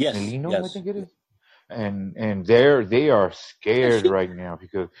Georgia Yes, Melino, I yes. think it is, and they are scared right now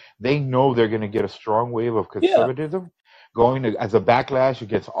because they know they're going to get a strong wave of Yeah, conservatism going as a backlash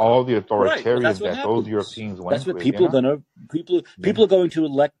against all the right. But that's authoritarians what that those happens. Europeans That's went what with. people are gonna people are going to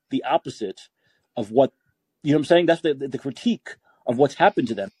elect the opposite of what you know. What I'm saying that's the critique of what's happened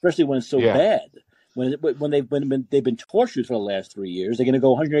to them, especially when it's so Yeah. bad. When they've been tortured for the last 3 years, they're going to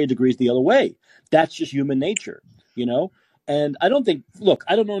go 180 degrees the other way. That's just human nature, And I don't think. Look,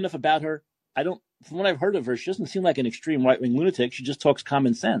 I don't know enough about her. From what I've heard of her, she doesn't seem like an extreme right wing lunatic. She just talks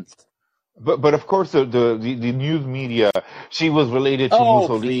common sense. But of course the news media, she was related to Oh,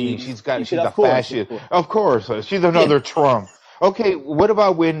 Mussolini. please. She's Of a course. fascist. Of course, she's another Trump. Okay, what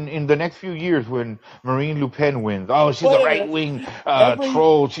about when in the next few years when Marine Le Pen wins? Oh, she's a Wait a right minute. wing Every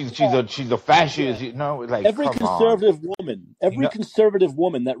troll. She's a fascist. yeah. Like Every come on. conservative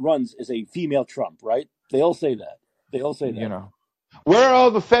woman that runs is a female Trump, right? They all say that. You know. Where are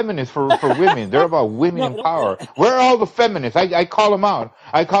all the feminists for women? They're about women in No, power. Where are all the feminists? I call them out.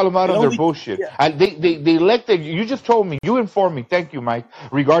 I call them out on their bullshit. yeah. They elected. You just told me. You informed me. Thank you, Mike.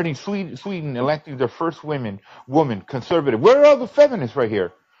 Regarding Sweden electing their first woman conservative. Where are all the feminists right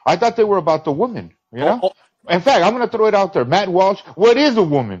here? I thought they were about the woman. In fact, I'm going to throw it out there. Matt Walsh, what is a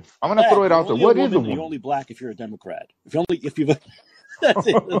woman? I'm going to throw it out there. What is a woman? You're only black if you're a Democrat. If you've that's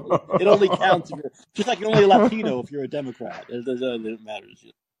it. It only counts if you're just like you're only a Latino if you're a Democrat. It matters.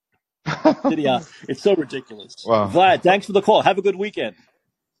 It's so ridiculous. Wow. Vlad, thanks for the call. Have a good weekend.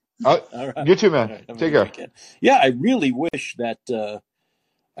 All right. You too, man. Right, take care. Weekend. Yeah, I really wish that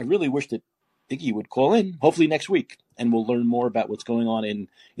Iggy would call in, hopefully next week, and we'll learn more about what's going on in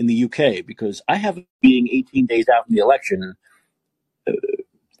the UK, because I have being 18 days out from the election,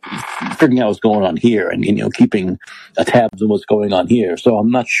 figuring out what's going on here and keeping a tabs on what's going on here. So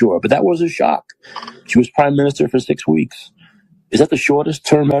I'm not sure, but that was a shock. She was prime minister for 6 weeks. Is that the shortest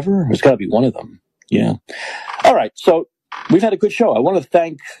term ever? It's got to be one of them. Yeah. All right. So we've had a good show. I want to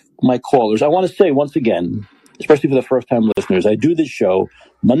thank my callers. I want to say once again, especially for the first-time listeners, I do this show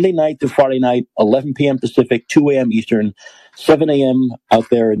Monday night to Friday night, 11 p.m. Pacific, 2 a.m. Eastern, 7 a.m. out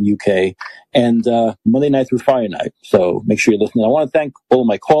there in the UK, and Monday night through Friday night. So make sure you're listening. I want to thank all of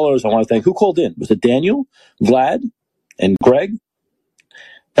my callers. I want to thank who called in. Was it Daniel, Vlad, and Greg?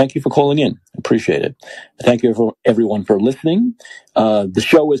 Thank you for calling in. Appreciate it. Thank you for everyone for listening. The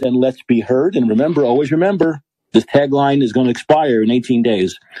show is And Let's Be Heard. And remember, always remember, this tagline is going to expire in 18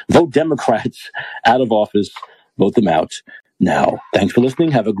 days. Vote Democrats out of office. Vote them out now. Thanks for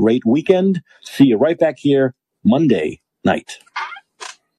listening. Have a great weekend. See you right back here Monday night.